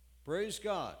 Praise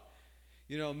God.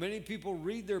 Many people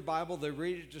read their Bible, they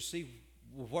read it to see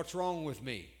what's wrong with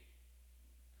me.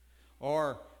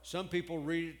 Or some people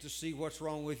read it to see what's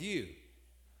wrong with you.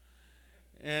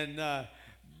 And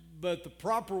but the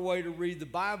proper way to read the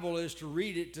Bible is to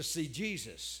read it to see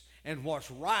Jesus. and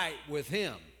what's right with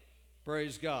Him.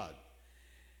 Praise God.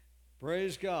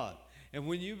 Praise God. And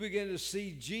when you begin to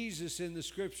see Jesus in the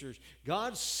Scriptures,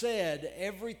 God said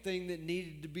everything that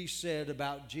needed to be said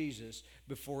about Jesus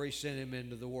before He sent Him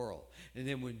into the world. And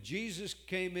then when Jesus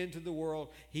came into the world,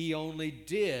 He only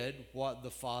did what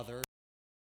the Father.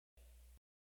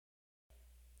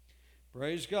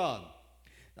 Praise God.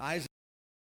 Isaiah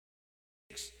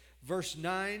 6, verse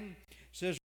 9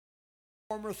 says,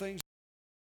 former things,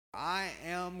 I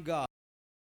am God.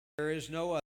 There is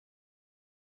no other.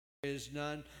 There is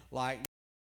none like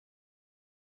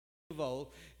of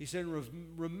old. He said,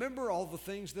 remember all the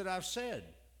things that I've said.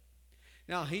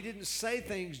 Now, He didn't say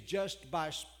things just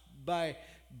by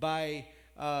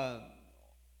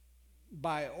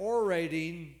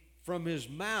orating from His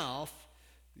mouth,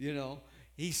 you know.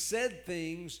 He said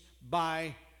things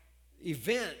by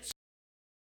events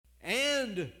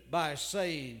and by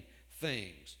saying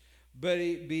things. But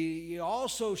He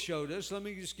also showed us, let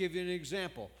me just give you an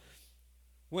example.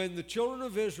 When the children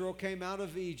of Israel came out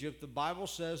of Egypt, the Bible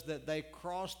says that they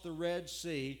crossed the Red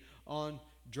Sea on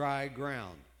dry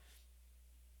ground.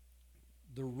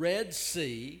 The Red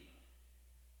Sea,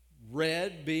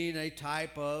 red being a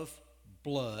type of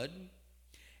blood,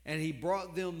 and He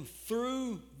brought them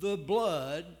through the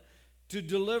blood to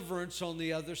deliverance on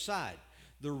the other side.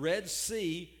 The Red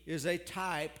Sea is a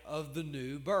type of the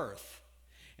new birth.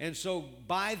 And so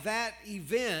by that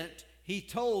event, He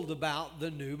told about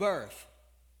the new birth.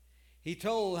 He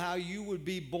told how you would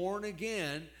be born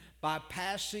again by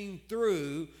passing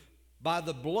through by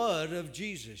the blood of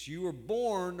Jesus. You were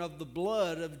born of the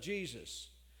blood of Jesus.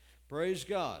 Praise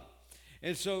God.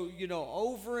 And so, you know,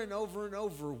 over and over and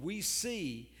over, we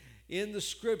see in the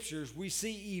Scriptures, we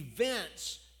see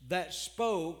events that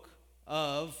spoke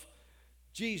of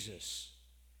Jesus.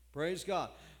 Praise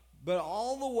God. But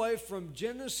all the way from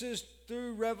Genesis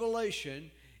through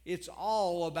Revelation, it's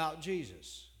all about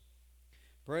Jesus.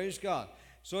 Praise God.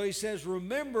 So He says,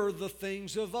 remember the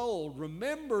things of old.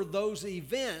 Remember those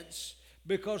events,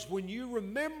 because when you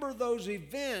remember those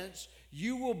events,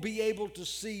 you will be able to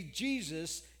see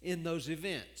Jesus in those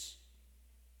events.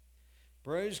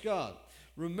 Praise God.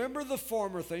 Remember the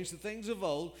former things, the things of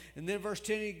old. And then verse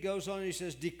 10, he goes on and he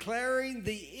says, declaring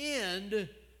the end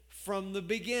from the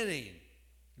beginning.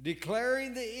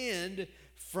 Declaring the end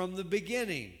from the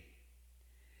beginning.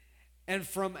 And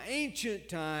from ancient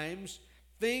times,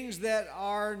 things that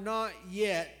are not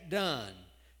yet done,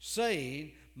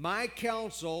 saying, my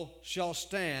counsel shall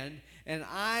stand, and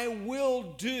I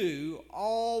will do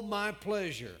all my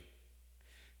pleasure.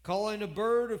 Calling a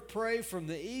bird of prey from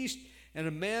the east, and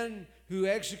a man who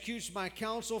executes my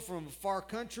counsel from a far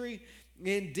country.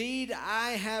 Indeed,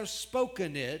 I have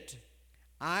spoken it.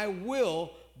 I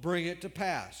will bring it to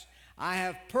pass. I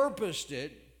have purposed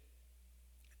it.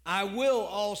 I will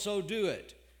also do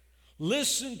it.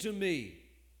 Listen to me.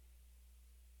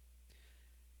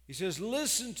 He says,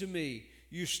 listen to me,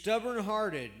 you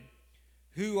stubborn-hearted,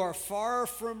 who are far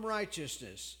from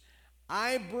righteousness.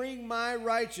 I bring my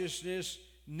righteousness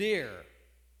near.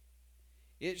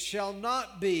 It shall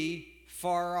not be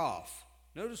far off.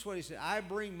 Notice what he said. I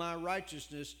bring my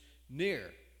righteousness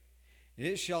near. And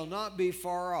it shall not be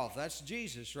far off. That's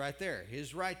Jesus right there,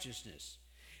 His righteousness.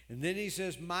 And then he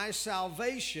says, my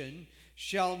salvation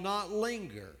shall not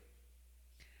linger.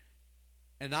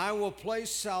 And I will place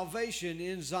salvation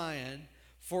in Zion,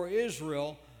 for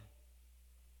Israel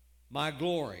my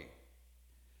glory.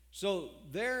 So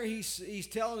there he's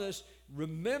telling us,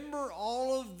 remember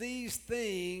all of these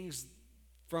things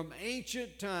from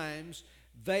ancient times.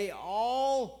 They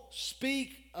all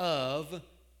speak of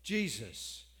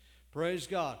Jesus. Praise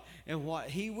God. And what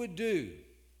He would do.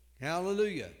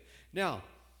 Hallelujah. Now,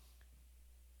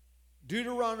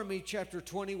 Deuteronomy chapter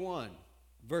 21,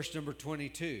 verse number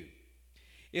 22.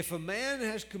 If a man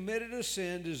has committed a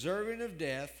sin deserving of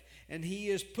death, and he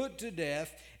is put to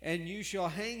death, and you shall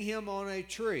hang him on a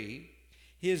tree,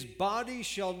 his body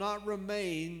shall not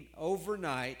remain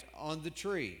overnight on the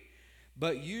tree,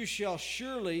 but you shall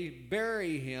surely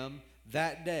bury him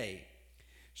that day,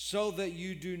 so that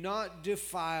you do not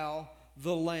defile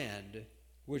the land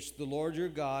which the Lord your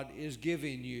God is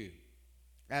giving you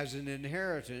as an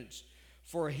inheritance.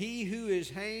 For he who is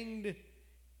hanged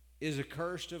is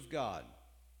accursed of God.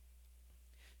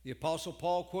 The Apostle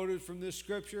Paul quoted from this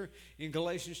scripture in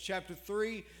Galatians chapter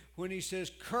 3 when he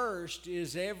says, cursed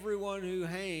is everyone who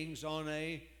hangs on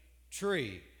a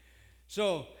tree.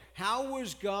 So how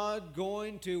was God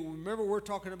going to, remember we're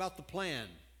talking about the plan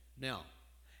now.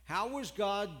 How was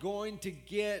God going to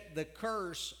get the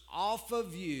curse off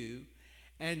of you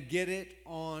and get it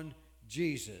on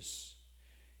Jesus?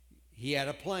 He had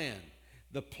a plan.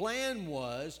 The plan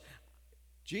was,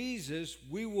 Jesus,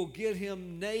 we will get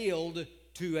him nailed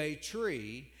to a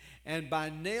tree, and by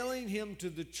nailing him to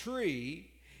the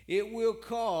tree, it will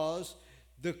cause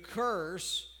the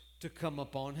curse to come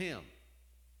upon him.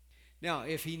 Now,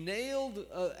 if he nailed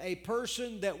a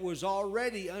person that was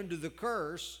already under the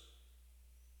curse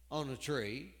on a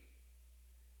tree,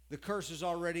 the curse is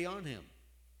already on him.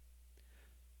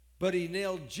 But he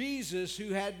nailed Jesus,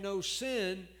 who had no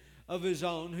sin of his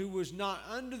own, who was not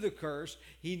under the curse.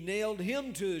 He nailed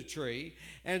him to the tree.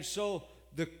 And so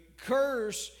the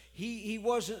curse, he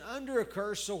wasn't under a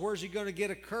curse, so where's he going to get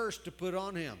a curse to put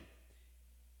on him?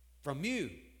 From you.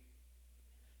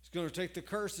 He's going to take the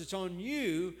curse that's on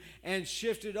you and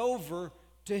shift it over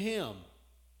to him.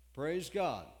 Praise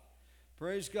God.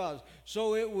 Praise God.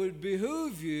 So it would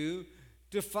behoove you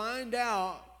to find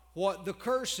out what the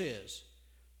curse is.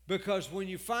 Because when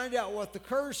you find out what the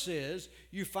curse is,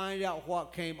 you find out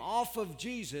what came off of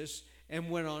Jesus and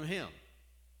went on him.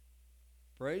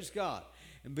 Praise God.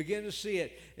 And begin to see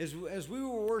it. As we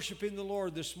were worshiping the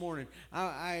Lord this morning,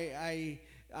 I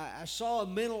saw a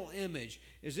mental image.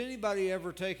 Has anybody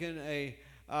ever taken a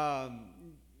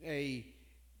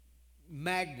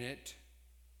magnet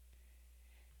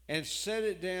and set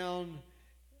it down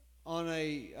on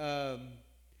a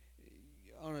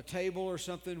table or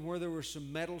something where there were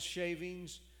some metal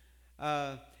shavings,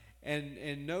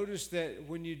 and notice that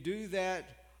when you do that,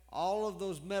 all of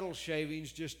those metal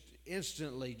shavings just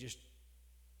instantly just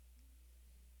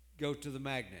go to the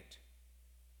magnet?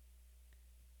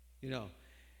 You know,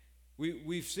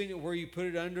 we've seen it where you put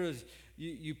it under,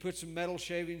 you put some metal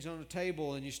shavings on a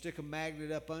table and you stick a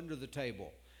magnet up under the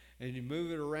table and you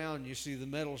move it around and you see the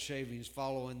metal shavings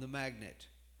following the magnet.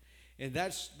 And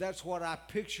that's what I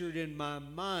pictured in my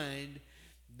mind,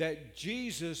 that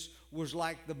Jesus was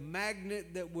like the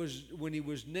magnet that was, when he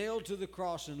was nailed to the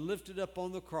cross and lifted up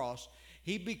on the cross,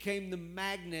 he became the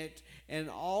magnet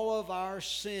and all of our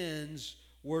sins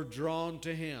were drawn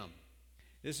to him.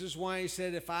 This is why he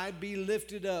said, if I be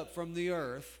lifted up from the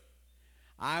earth,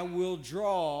 I will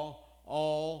draw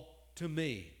all to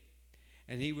me.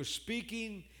 And he was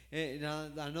speaking, and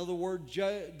I know the word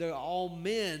all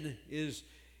men is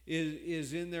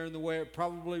in there in the way it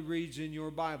probably reads in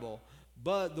your Bible.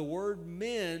 But the word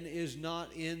men is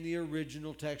not in the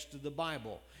original text of the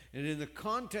Bible. And in the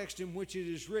context in which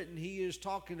it is written, he is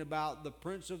talking about the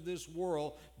prince of this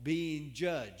world being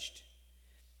judged.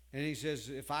 And he says,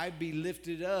 if I be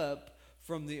lifted up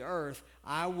from the earth,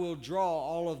 I will draw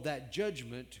all of that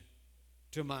judgment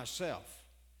to myself.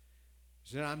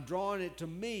 He said, I'm drawing it to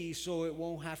me so it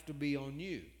won't have to be on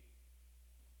you.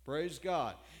 Praise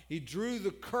God. He drew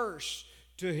the curse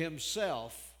to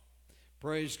himself.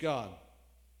 Praise God.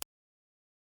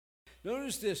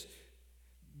 Notice this.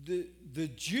 The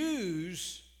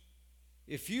Jews,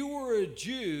 if you were a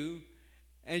Jew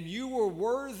and you were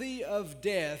worthy of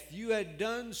death, you had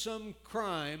done some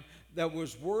crime that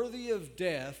was worthy of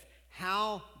death,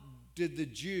 how did the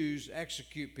Jews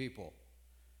execute people?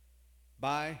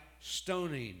 By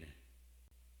stoning.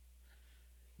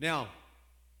 Now,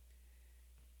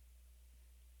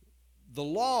 the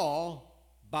law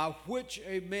by which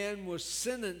a man was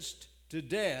sentenced to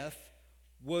death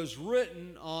was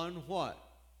written on what?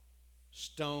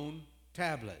 Stone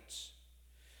tablets.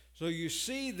 So you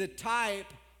see the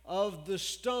type of the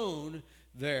stone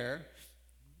there.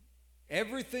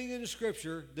 Everything in the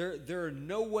Scripture, there are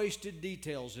no wasted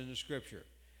details in the Scripture.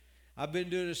 I've been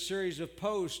doing a series of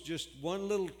posts, just one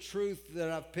little truth that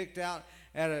I've picked out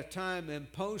at a time and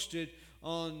posted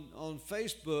on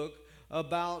Facebook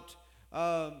about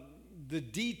the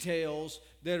details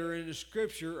that are in the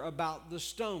Scripture about the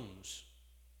stones.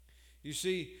 You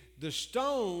see, the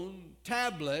stone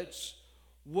tablets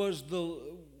was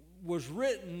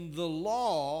written the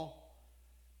law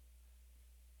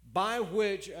by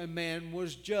which a man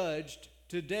was judged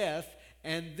to death,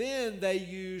 and then they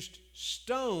used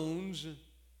stones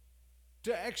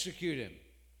to execute him.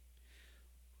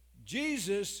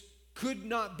 Jesus could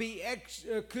not be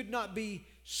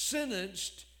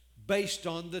sentenced based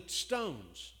on the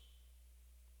stones.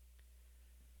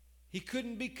 He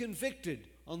couldn't be convicted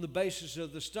on the basis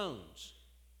of the stones.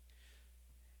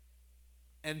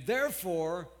 And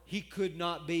therefore, he could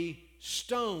not be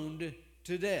stoned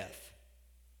to death.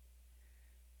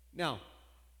 Now,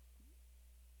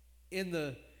 in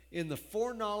the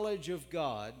foreknowledge of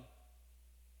God,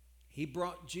 he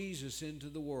brought Jesus into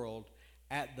the world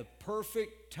at the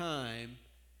perfect time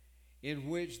in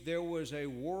which there was a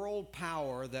world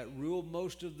power that ruled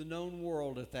most of the known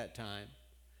world at that time,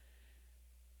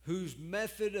 whose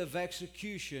method of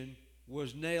execution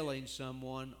was nailing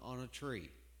someone on a tree.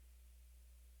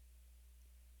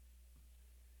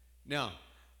 Now,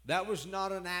 that was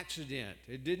not an accident.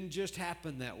 It didn't just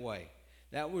happen that way.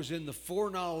 That was in the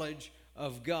foreknowledge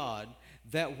of God,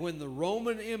 that when the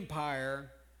Roman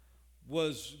Empire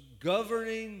was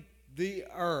governing the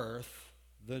earth,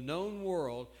 the known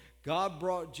world, God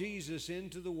brought Jesus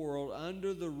into the world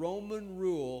under the Roman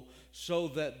rule so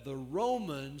that the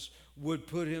Romans would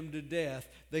put him to death.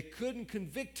 They couldn't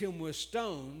convict him with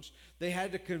stones. They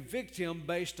had to convict him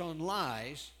based on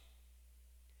lies.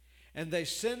 And they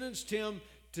sentenced him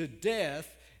to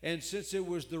death. And since it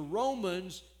was the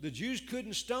Romans, the Jews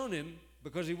couldn't stone him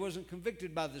because he wasn't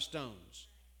convicted by the stones.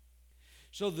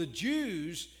 So the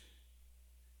Jews,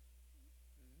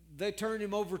 they turned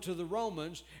him over to the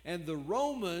Romans, and the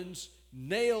Romans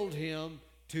nailed him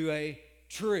to a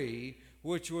tree,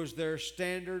 which was their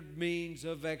standard means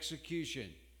of execution.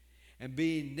 And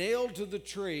being nailed to the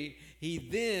tree, he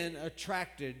then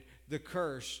attracted the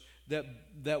curse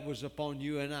that was upon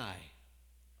you and I.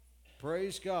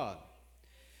 Praise God.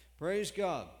 Praise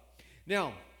God.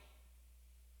 Now,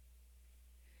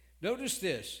 notice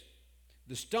this.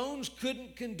 The stones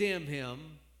couldn't condemn him,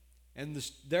 and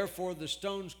therefore the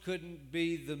stones couldn't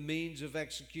be the means of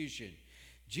execution.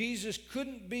 Jesus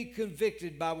couldn't be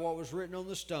convicted by what was written on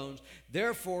the stones.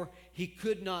 Therefore, he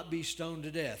could not be stoned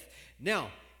to death. Now,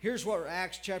 here's what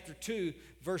Acts chapter 2,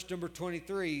 verse number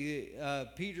 23.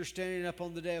 Peter, standing up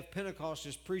on the day of Pentecost,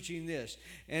 is preaching this.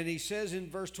 And he says in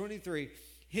verse 23,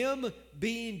 him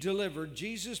being delivered,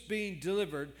 Jesus being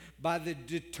delivered by the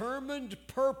determined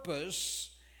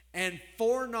purpose and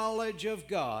foreknowledge of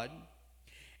God,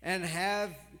 and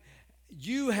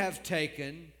you have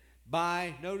taken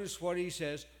by, notice what he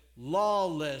says,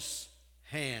 lawless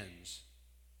hands.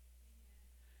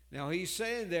 Now he's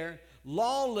saying there,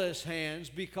 lawless hands,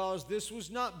 because this was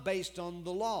not based on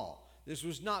the law. This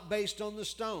was not based on the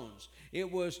stones. It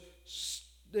was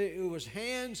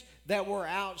hands that were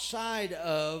outside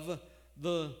of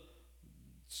the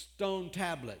stone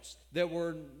tablets, that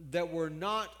were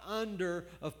not under,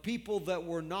 of people that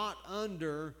were not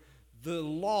under the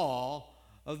law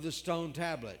of the stone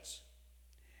tablets.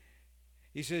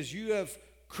 He says, you have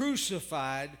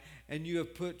crucified and you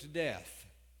have put to death.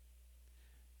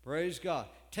 Praise God.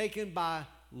 Taken by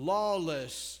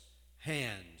lawless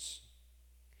hands.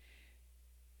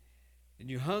 And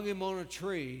you hung him on a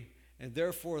tree, and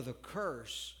therefore the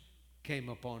curse came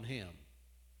upon him.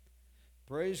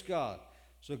 Praise God.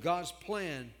 So God's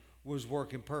plan was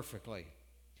working perfectly.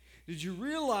 Did you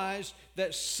realize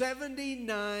that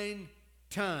 79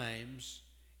 times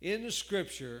in the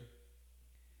Scripture,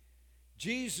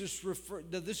 Jesus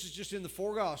referred, this is just in the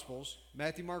four Gospels,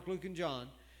 Matthew, Mark, Luke, and John.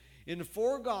 In the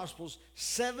four Gospels,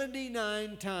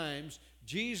 79 times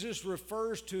Jesus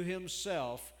refers to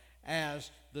himself as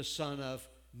the Son of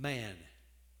Man.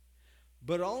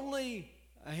 But only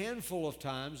a handful of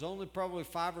times, only probably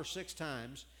 5 or 6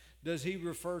 times, does he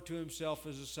refer to himself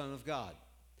as the Son of God.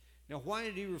 Now, why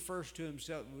did he refer to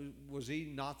himself? Was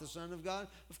he not the Son of God?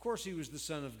 Of course he was the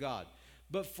Son of God.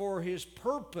 But for his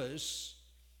purpose,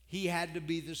 he had to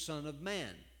be the Son of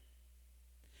Man.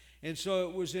 And so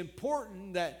it was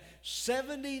important that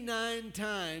 79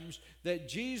 times that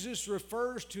Jesus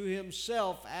refers to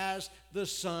himself as the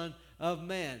Son of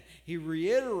Man. He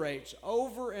reiterates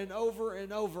over and over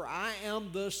and over, I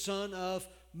am the Son of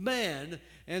Man.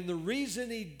 And the reason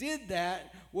he did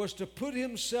that was to put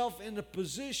himself in a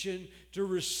position to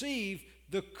receive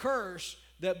the curse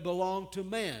that belonged to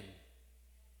man.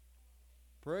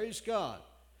 Praise God.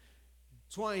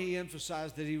 That's why he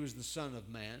emphasized that he was the Son of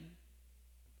Man.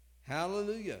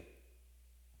 Hallelujah.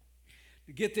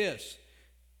 Get this.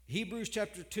 Hebrews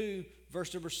chapter 2,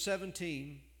 verse number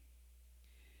 17.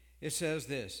 It says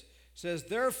this. It says,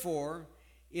 therefore,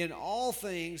 in all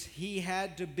things he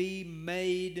had to be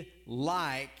made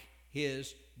like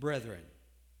his brethren,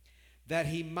 that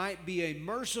he might be a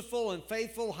merciful and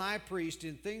faithful high priest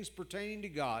in things pertaining to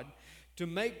God, to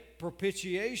make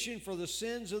propitiation for the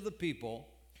sins of the people.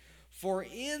 For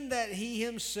in that he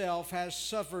himself has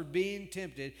suffered being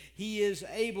tempted, he is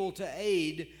able to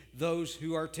aid those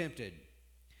who are tempted.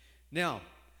 Now,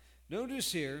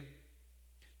 notice here,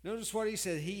 notice what he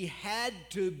said. He had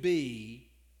to be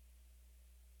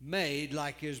made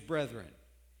like his brethren.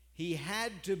 He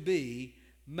had to be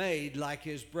made like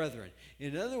his brethren.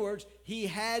 In other words, he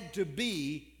had to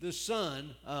be the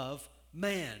Son of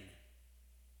Man.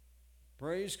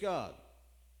 Praise God.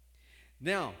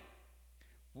 Now,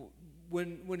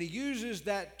 when he uses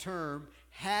that term,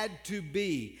 had to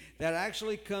be, that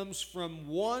actually comes from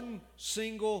one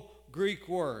single Greek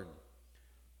word,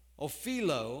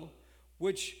 ophilo,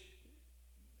 which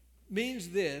means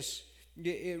this.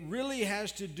 It really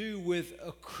has to do with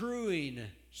accruing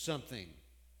something.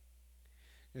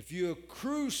 If you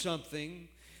accrue something,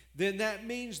 then that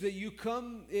means that you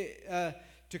come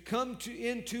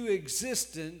into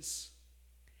existence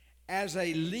as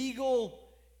a legal,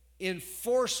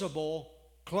 enforceable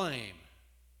claim.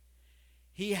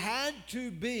 He had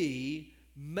to be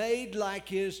made like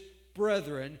his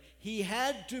brethren. He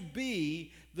had to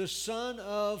be the Son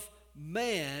of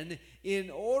Man in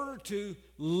order to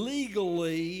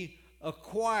legally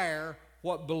acquire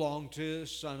what belonged to the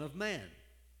Son of Man.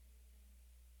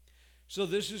 So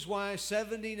this is why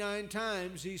 79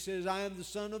 times he says, I am the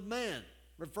Son of Man,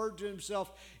 referred to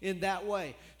himself in that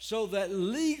way. So that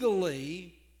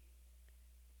legally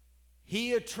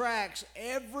he attracts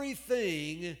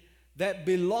everything that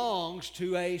belongs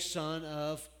to a Son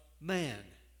of Man.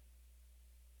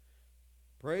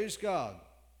 Praise God.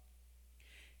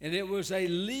 And it was a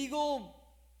legal,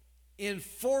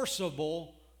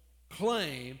 enforceable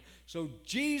claim. So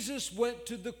Jesus went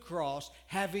to the cross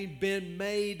having been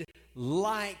made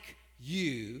like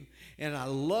you. And I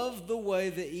love the way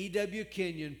that E.W.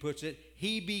 Kenyon puts it.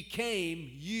 He became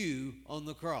you on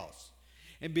the cross.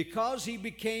 And because he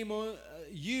became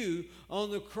you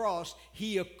on the cross,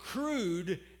 he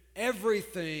accrued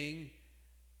everything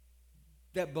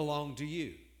that belonged to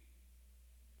you.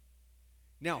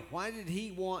 Now, why did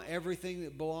he want everything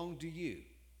that belonged to you?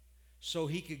 So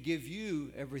he could give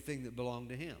you everything that belonged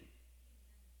to him.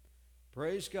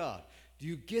 Praise God. Do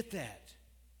you get that?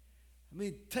 I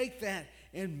mean, take that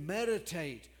and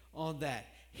meditate on that.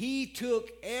 He took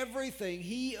everything,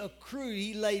 he accrued,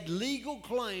 he laid legal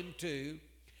claim to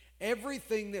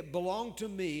everything that belonged to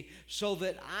me so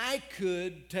that I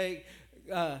could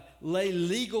lay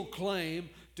legal claim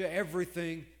to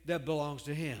everything that belongs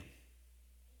to him.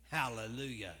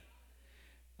 Hallelujah.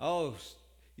 Oh,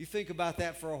 you think about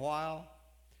that for a while.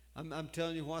 I'm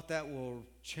telling you what, that will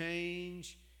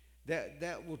change.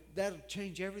 That'll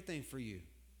change everything for you.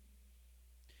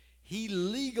 He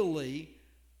legally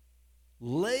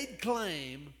laid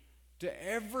claim to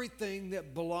everything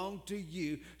that belonged to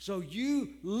you, so you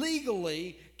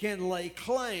legally can lay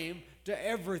claim to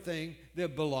everything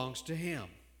that belongs to him.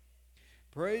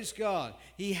 Praise God.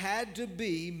 He had to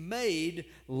be made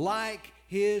like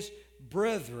his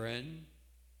brethren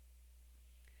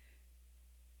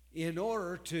in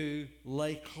order to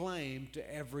lay claim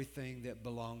to everything that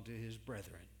belonged to his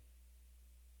brethren.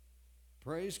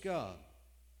 Praise God.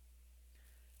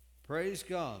 Praise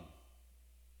God.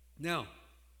 Now,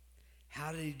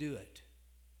 how did he do it?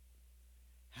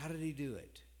 How did he do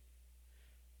it?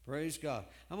 Praise God.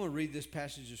 I'm going to read this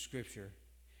passage of Scripture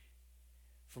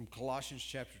from Colossians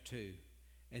chapter 2,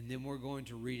 and then we're going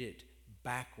to read it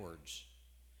backwards.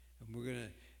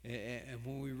 And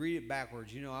when we read it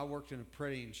backwards, you know, I worked in a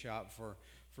printing shop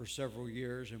for several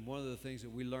years, and one of the things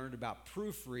that we learned about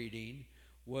proofreading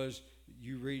was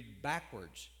you read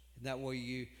backwards. And that way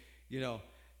you know,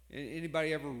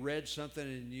 anybody ever read something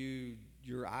and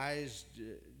your eyes,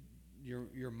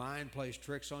 your mind plays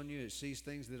tricks on you? It sees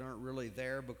things that aren't really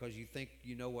there because you think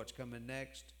you know what's coming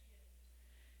next.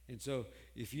 And so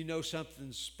if you know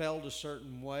something's spelled a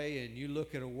certain way and you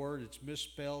look at a word that's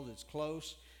misspelled, it's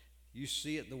close, you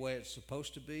see it the way it's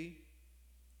supposed to be.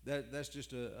 That's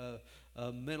just a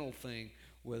mental thing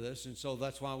with us. And so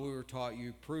that's why we were taught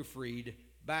you proofread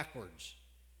backwards.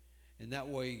 And that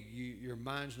way your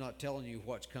mind's not telling you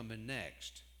what's coming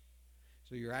next.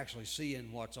 So you're actually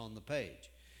seeing what's on the page.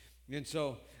 And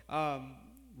so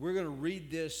we're going to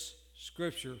read this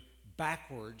scripture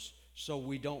backwards so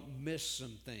we don't miss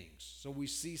some things. So we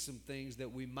see some things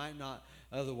that we might not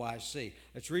otherwise see.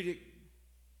 Let's read it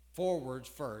forwards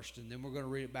first, and then we're going to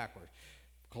read it backwards.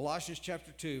 Colossians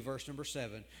chapter 2, verse number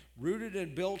 7. Rooted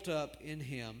and built up in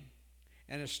him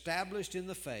and established in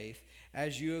the faith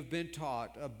as you have been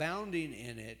taught, abounding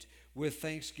in it with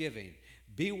thanksgiving.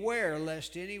 Beware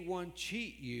lest anyone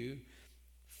cheat you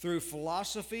through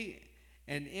philosophy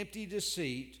and empty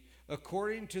deceit,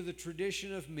 according to the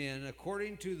tradition of men,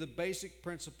 according to the basic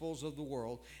principles of the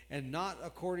world, and not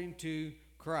according to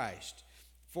Christ.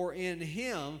 For in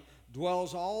him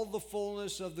dwells all the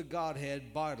fullness of the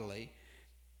Godhead bodily,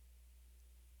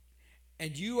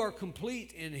 and you are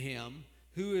complete in him,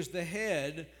 who is the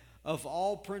head of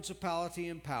all principality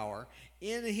and power.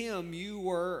 In him you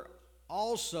were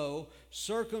also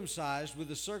circumcised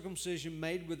with a circumcision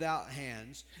made without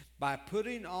hands, by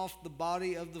putting off the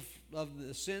body of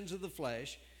the sins of the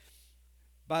flesh,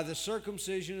 by the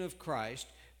circumcision of Christ,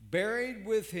 buried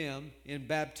with him in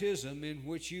baptism, in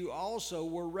which you also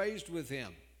were raised with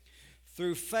him,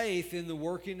 through faith in the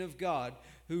working of God,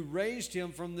 who raised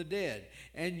him from the dead.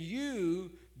 And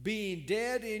you, being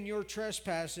dead in your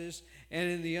trespasses and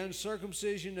in the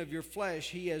uncircumcision of your flesh,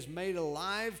 he has made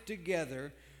alive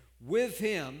together with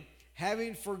him,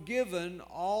 having forgiven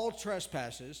all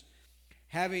trespasses,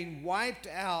 having wiped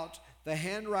out the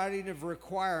handwriting of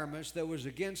requirements that was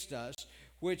against us,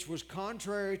 which was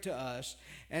contrary to us,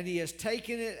 and he has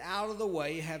taken it out of the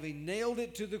way, having nailed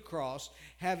it to the cross,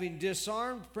 having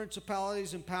disarmed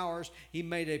principalities and powers, he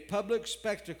made a public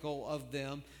spectacle of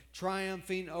them,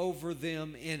 triumphing over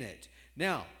them in it.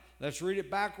 Now, let's read it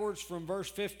backwards from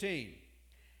verse 15.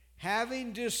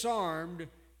 Having disarmed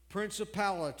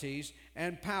principalities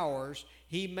and powers,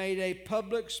 he made a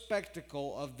public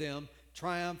spectacle of them,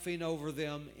 triumphing over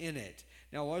them in it.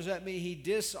 Now, what does that mean? He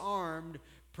disarmed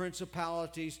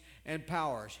principalities and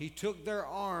powers. He took their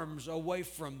arms away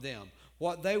from them.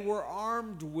 What they were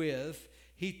armed with,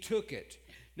 he took it.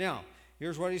 Now,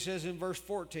 here's what he says in verse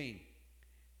 14.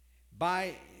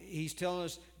 He's telling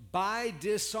us, by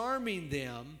disarming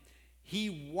them,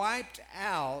 he wiped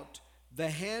out the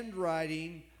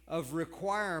handwriting of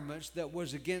requirements that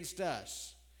was against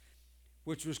us,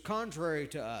 which was contrary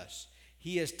to us.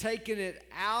 He has taken it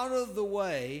out of the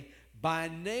way by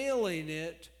nailing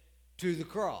it to the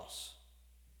cross.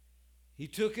 He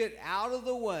took it out of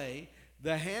the way,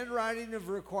 the handwriting of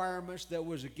requirements that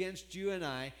was against you and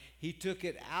I, he took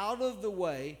it out of the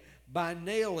way by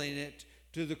nailing it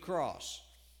to the cross.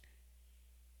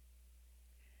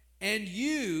 And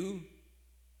you,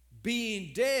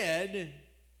 being dead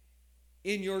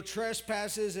in your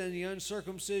trespasses and the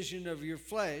uncircumcision of your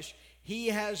flesh, he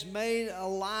has made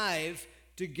alive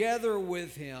together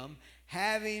with him,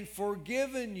 having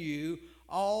forgiven you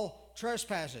all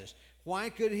trespasses. Why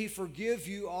could he forgive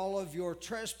you all of your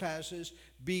trespasses?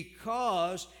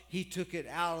 Because he took it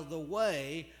out of the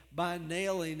way by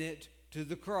nailing it to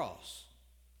the cross.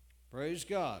 Praise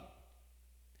God.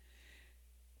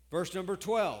 Verse number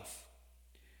 12.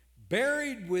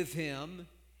 Buried with him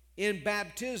in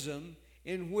baptism,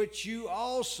 in which you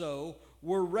also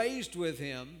were raised with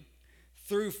him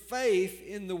through faith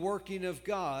in the working of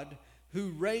God, who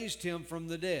raised him from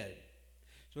the dead.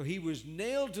 So he was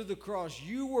nailed to the cross.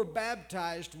 You were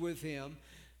baptized with him.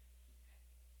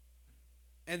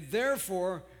 And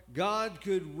therefore, God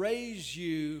could raise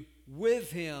you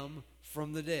with him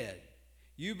from the dead.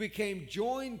 You became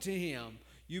joined to him.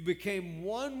 You became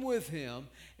one with him.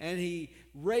 And he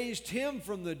raised him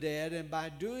from the dead. And by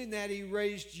doing that, he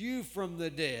raised you from the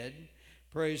dead.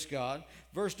 Praise God.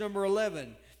 Verse number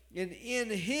 11. And in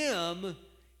him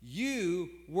you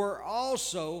were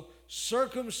also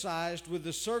circumcised with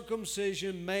the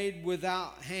circumcision made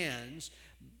without hands,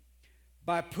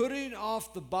 by putting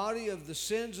off the body of the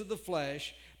sins of the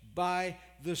flesh by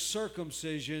the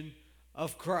circumcision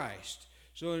of Christ.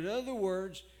 So in other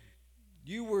words,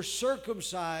 you were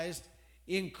circumcised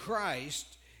in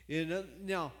Christ.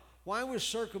 Now, why was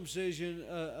circumcision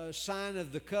a sign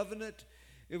of the covenant?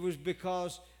 It was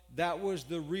because that was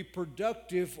the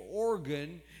reproductive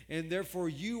organ, and therefore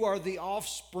you are the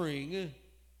offspring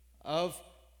of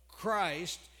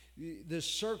Christ. The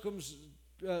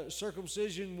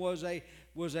circumcision was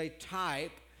a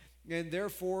type, and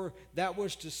therefore that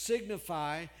was to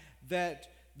signify that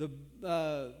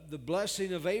the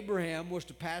blessing of Abraham was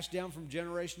to pass down from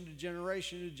generation to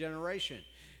generation to generation.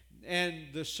 And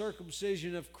the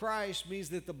circumcision of Christ means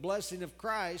that the blessing of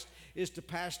Christ is to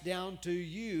pass down to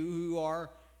you who are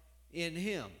in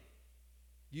him.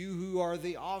 You who are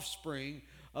the offspring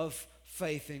of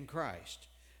faith in Christ.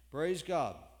 Praise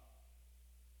God.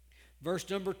 Verse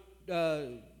number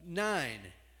 9.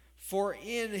 For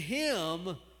in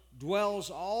him dwells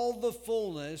all the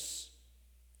fullness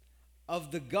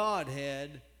of the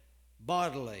Godhead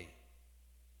bodily.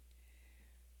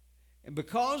 And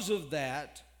because of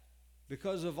that,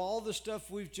 because of all the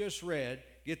stuff we've just read,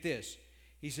 get this.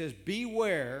 He says,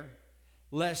 beware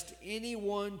lest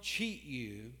anyone cheat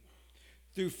you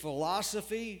through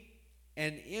philosophy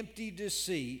and empty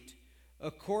deceit,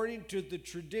 according to the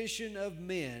tradition of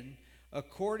men,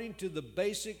 according to the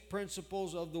basic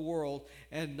principles of the world,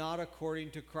 and not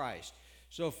according to Christ.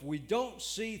 So if we don't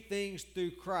see things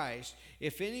through Christ,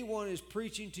 if anyone is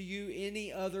preaching to you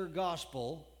any other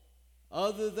gospel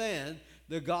other than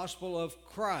the gospel of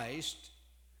Christ,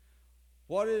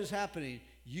 what is happening?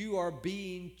 You are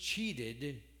being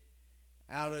cheated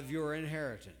out of your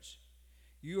inheritance.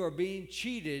 You are being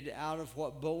cheated out of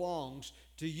what belongs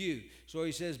to you. So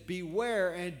he says,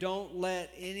 beware and don't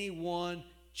let anyone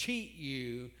cheat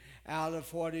you out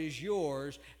of what is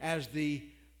yours as the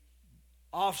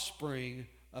offspring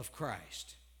of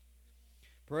Christ.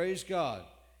 Praise God.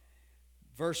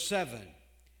 Verse 7.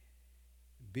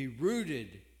 Be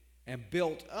rooted and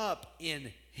built up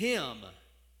in him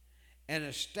and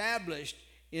established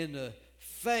in the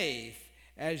faith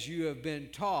as you have been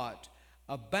taught,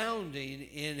 abounding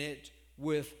in it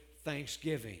with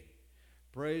thanksgiving.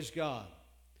 Praise God.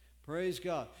 Praise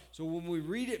God. So when we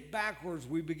read it backwards,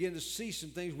 we begin to see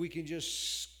some things we can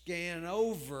just scan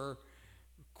over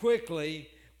quickly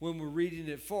when we're reading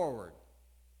it forward.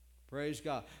 Praise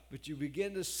God. But you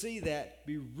begin to see that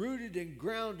be rooted and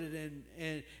grounded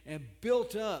and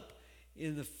built up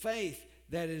in the faith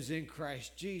that is in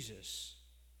Christ Jesus.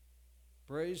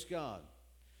 Praise God.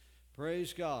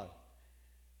 Praise God.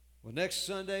 Well, next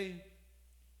Sunday,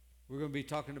 we're going to be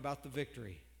talking about the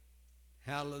victory.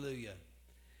 Hallelujah.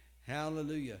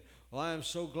 Hallelujah. Well, I am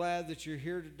so glad that you're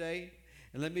here today.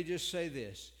 And let me just say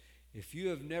this. If you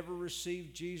have never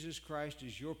received Jesus Christ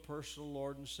as your personal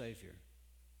Lord and Savior,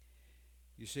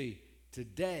 you see,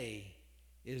 today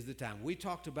is the time. We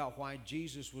talked about why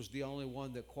Jesus was the only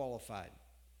one that qualified.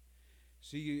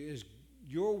 See, is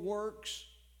your works,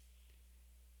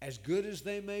 as good as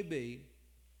they may be,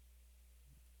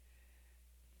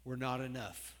 were not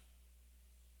enough.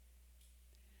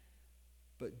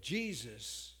 But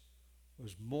Jesus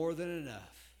was more than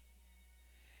enough.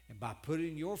 And by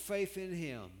putting your faith in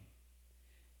Him,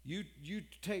 you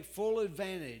take full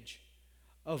advantage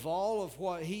of all of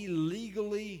what He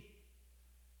legally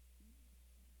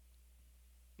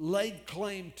laid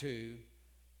claim to,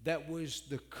 that was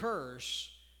the curse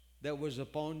that was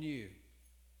upon you.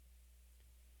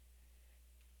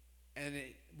 And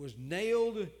it was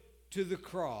nailed to the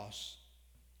cross.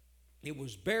 It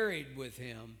was buried with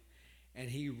Him, and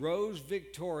He rose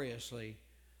victoriously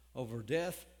over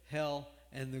death, hell,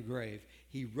 and the grave.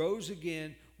 He rose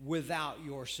again without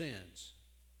your sins.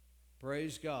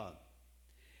 Praise God.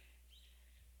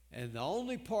 And the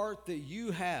only part that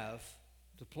you have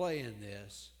to play in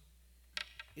this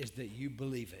is that you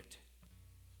believe it.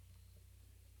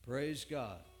 Praise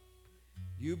God.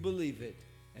 You believe it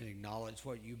and acknowledge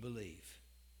what you believe.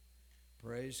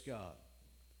 Praise God.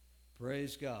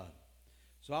 Praise God.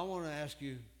 So I want to ask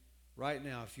you right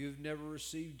now, if you've never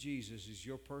received Jesus as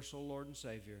your personal Lord and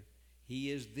Savior, He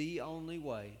is the only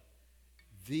way,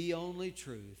 the only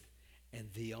truth, and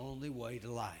the only way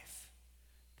to life.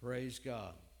 Praise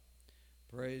God.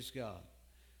 Praise God.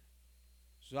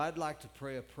 So I'd like to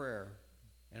pray a prayer,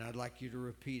 and I'd like you to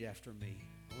repeat after me.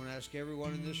 I want to ask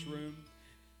everyone in this room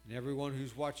and everyone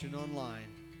who's watching online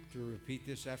to repeat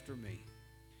this after me.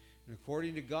 And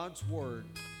according to God's Word,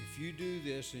 if you do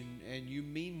this and you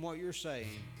mean what you're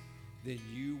saying, then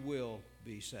you will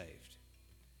be saved.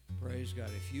 Praise God.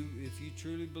 If you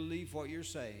truly believe what you're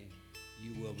saying,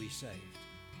 you will be saved.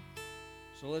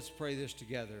 So let's pray this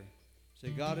together. Say,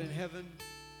 God in heaven,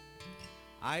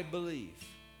 I believe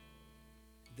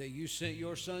that you sent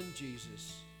your Son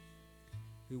Jesus,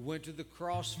 who went to the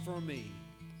cross for me,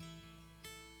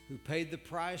 who paid the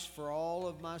price for all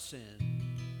of my sin.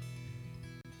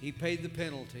 He paid the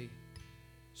penalty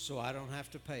so I don't have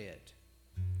to pay it.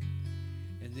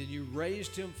 And then you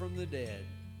raised Him from the dead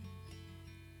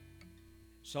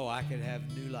so I could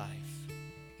have new life.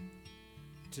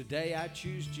 Today I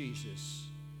choose Jesus,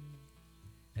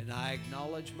 and I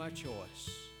acknowledge my choice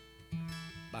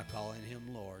by calling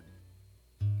Him Lord.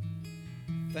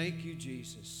 Thank you,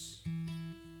 Jesus,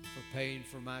 for paying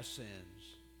for my sins.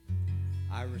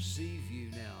 I receive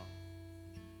you now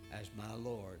as my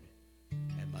Lord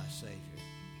and my Savior.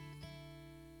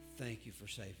 Thank you for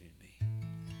saving me.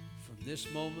 From this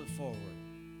moment forward,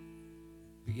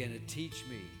 begin to teach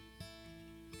me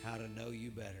how to know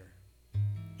you better.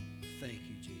 Thank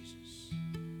you, Jesus.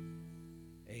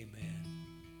 Amen.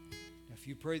 Now, if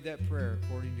you prayed that prayer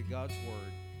according to God's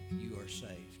Word, you are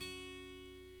saved.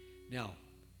 Now,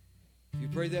 if you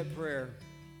prayed that prayer,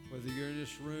 whether you're in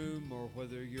this room or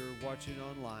whether you're watching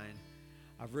online,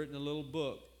 I've written a little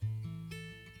book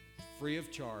free of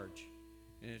charge,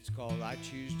 and it's called I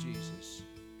Choose Jesus.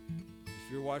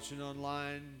 If you're watching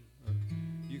online,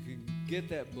 you can get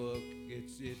that book.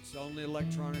 It's only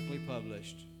electronically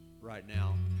published right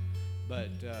now.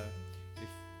 But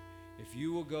if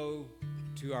you will go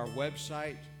to our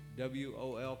website,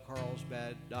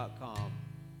 wolcarlsbad.com,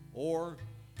 or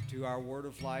to our Word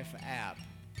of Life app,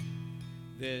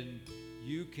 then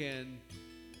you can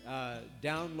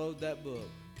download that book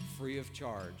free of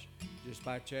charge just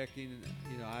by checking,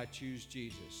 I Choose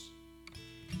Jesus.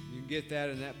 You can get that,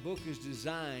 and that book is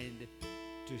designed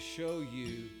to show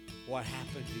you what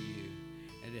happened to you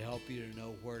and to help you to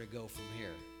know where to go from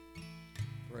here.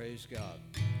 Praise God.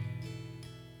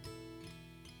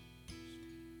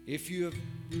 If you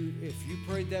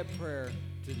prayed that prayer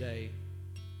today,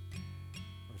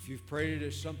 or if you've prayed it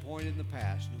at some point in the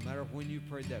past, no matter when you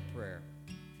prayed that prayer,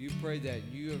 if you prayed that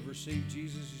and you have received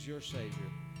Jesus as your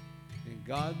Savior, then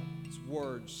God's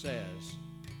Word says,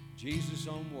 Jesus'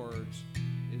 own words,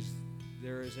 is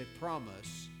there is a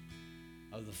promise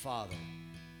of the Father.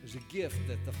 There's a gift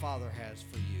that the Father has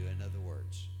for you, in other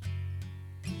words.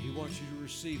 He wants you to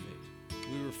receive it.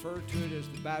 We refer to it as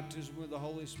the baptism with the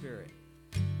Holy Spirit.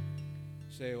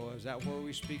 Say, well, is that where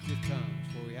we speak with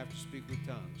tongues, where we have to speak with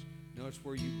tongues? No, it's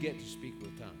where you get to speak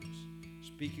with tongues.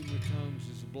 Speaking with tongues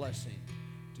is a blessing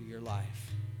to your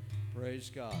life.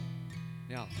 Praise God.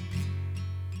 Now,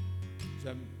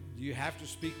 do you have to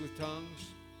speak with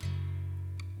tongues?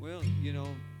 Well, you know,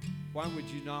 why would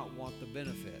you not want the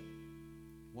benefit?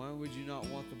 Why would you not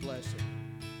want the blessing?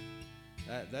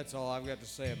 That's all I've got to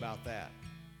say about that.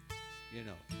 You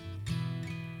know,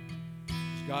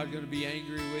 is God going to be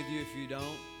angry with you if you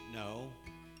don't? No.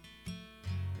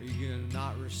 Are you going to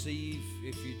not receive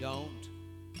if you don't?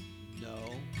 No.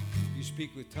 You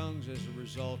speak with tongues as a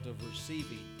result of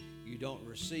receiving. You don't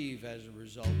receive as a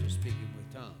result of speaking with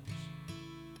tongues.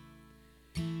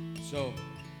 So,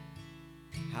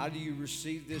 how do you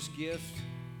receive this gift?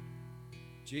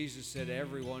 Jesus said,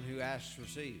 everyone who asks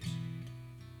receives.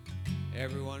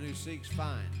 Everyone who seeks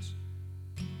finds.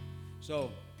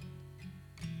 So,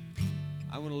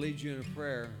 I'm going to lead you in a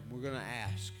prayer. We're going to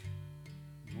ask.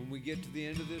 When we get to the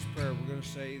end of this prayer, we're going to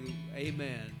say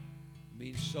amen. It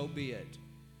means so be it.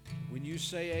 When you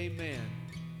say amen,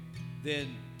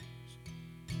 then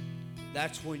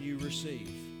that's when you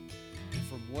receive. And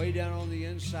from way down on the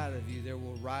inside of you, there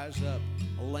will rise up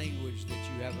a language that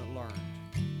you haven't learned.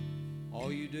 All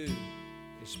you do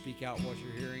is speak out what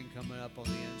you're hearing coming up on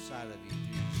the inside of you.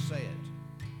 You just say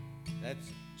it. That's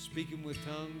speaking with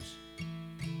tongues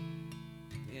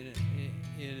in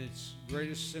its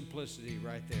greatest simplicity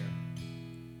right there.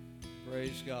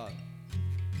 Praise God.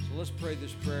 So let's pray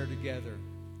this prayer together.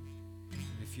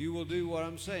 And if you will do what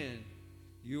I'm saying,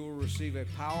 you will receive a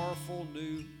powerful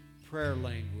new prayer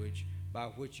language by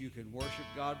which you can worship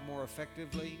God more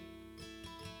effectively.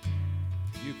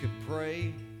 You can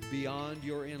pray beyond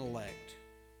your intellect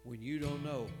when you don't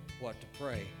know what to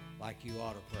pray like you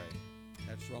ought to pray.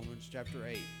 That's Romans chapter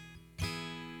 8.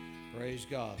 Praise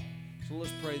God. So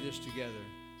let's pray this together.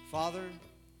 Father,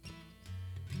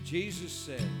 Jesus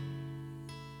said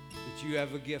that you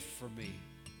have a gift for me.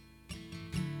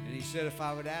 And he said if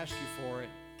I would ask you for it,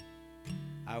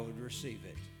 I would receive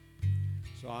it.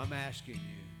 So I'm asking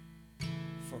you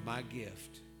for my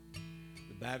gift,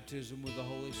 the baptism with the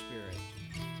Holy Spirit.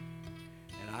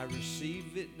 And I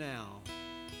receive it now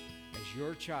as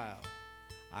your child.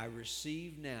 I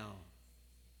receive now.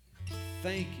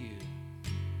 Thank you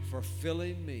for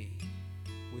filling me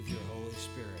with your Holy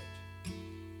Spirit.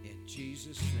 In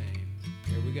Jesus' name.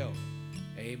 Here we go.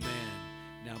 Amen.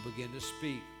 Now begin to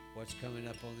speak what's coming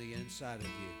up on the inside of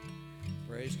you.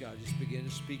 Praise God. Just begin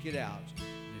to speak it out.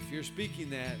 And if you're speaking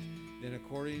that, then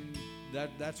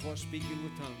that's what speaking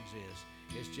with tongues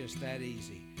is. It's just that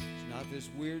easy. It's not this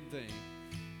weird thing.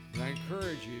 And I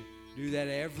encourage you, do that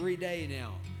every day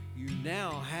now. You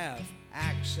now have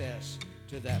access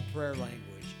to that prayer language.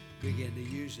 Begin to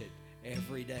use it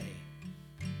every day.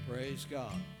 Praise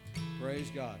God.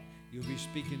 Praise God. You'll be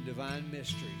speaking divine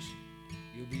mysteries.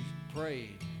 You'll be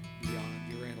praying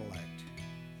beyond your intellect.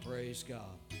 Praise God.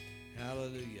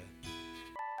 Hallelujah.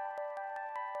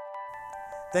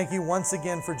 Thank you once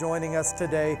again for joining us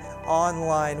today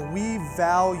online. We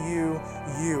value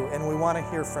you and we want to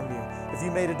hear from you. If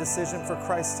you made a decision for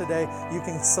Christ today, you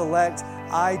can select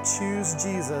I Choose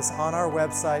Jesus on our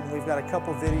website, and we've got a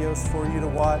couple videos for you to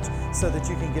watch so that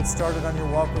you can get started on your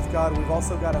walk with God. We've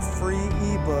also got a free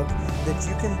ebook that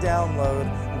you can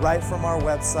download right from our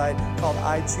website called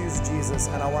I Choose Jesus,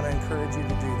 and I want to encourage you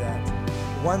to do that.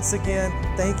 Once again,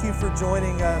 thank you for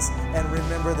joining us, and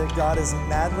remember that God is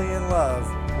madly in love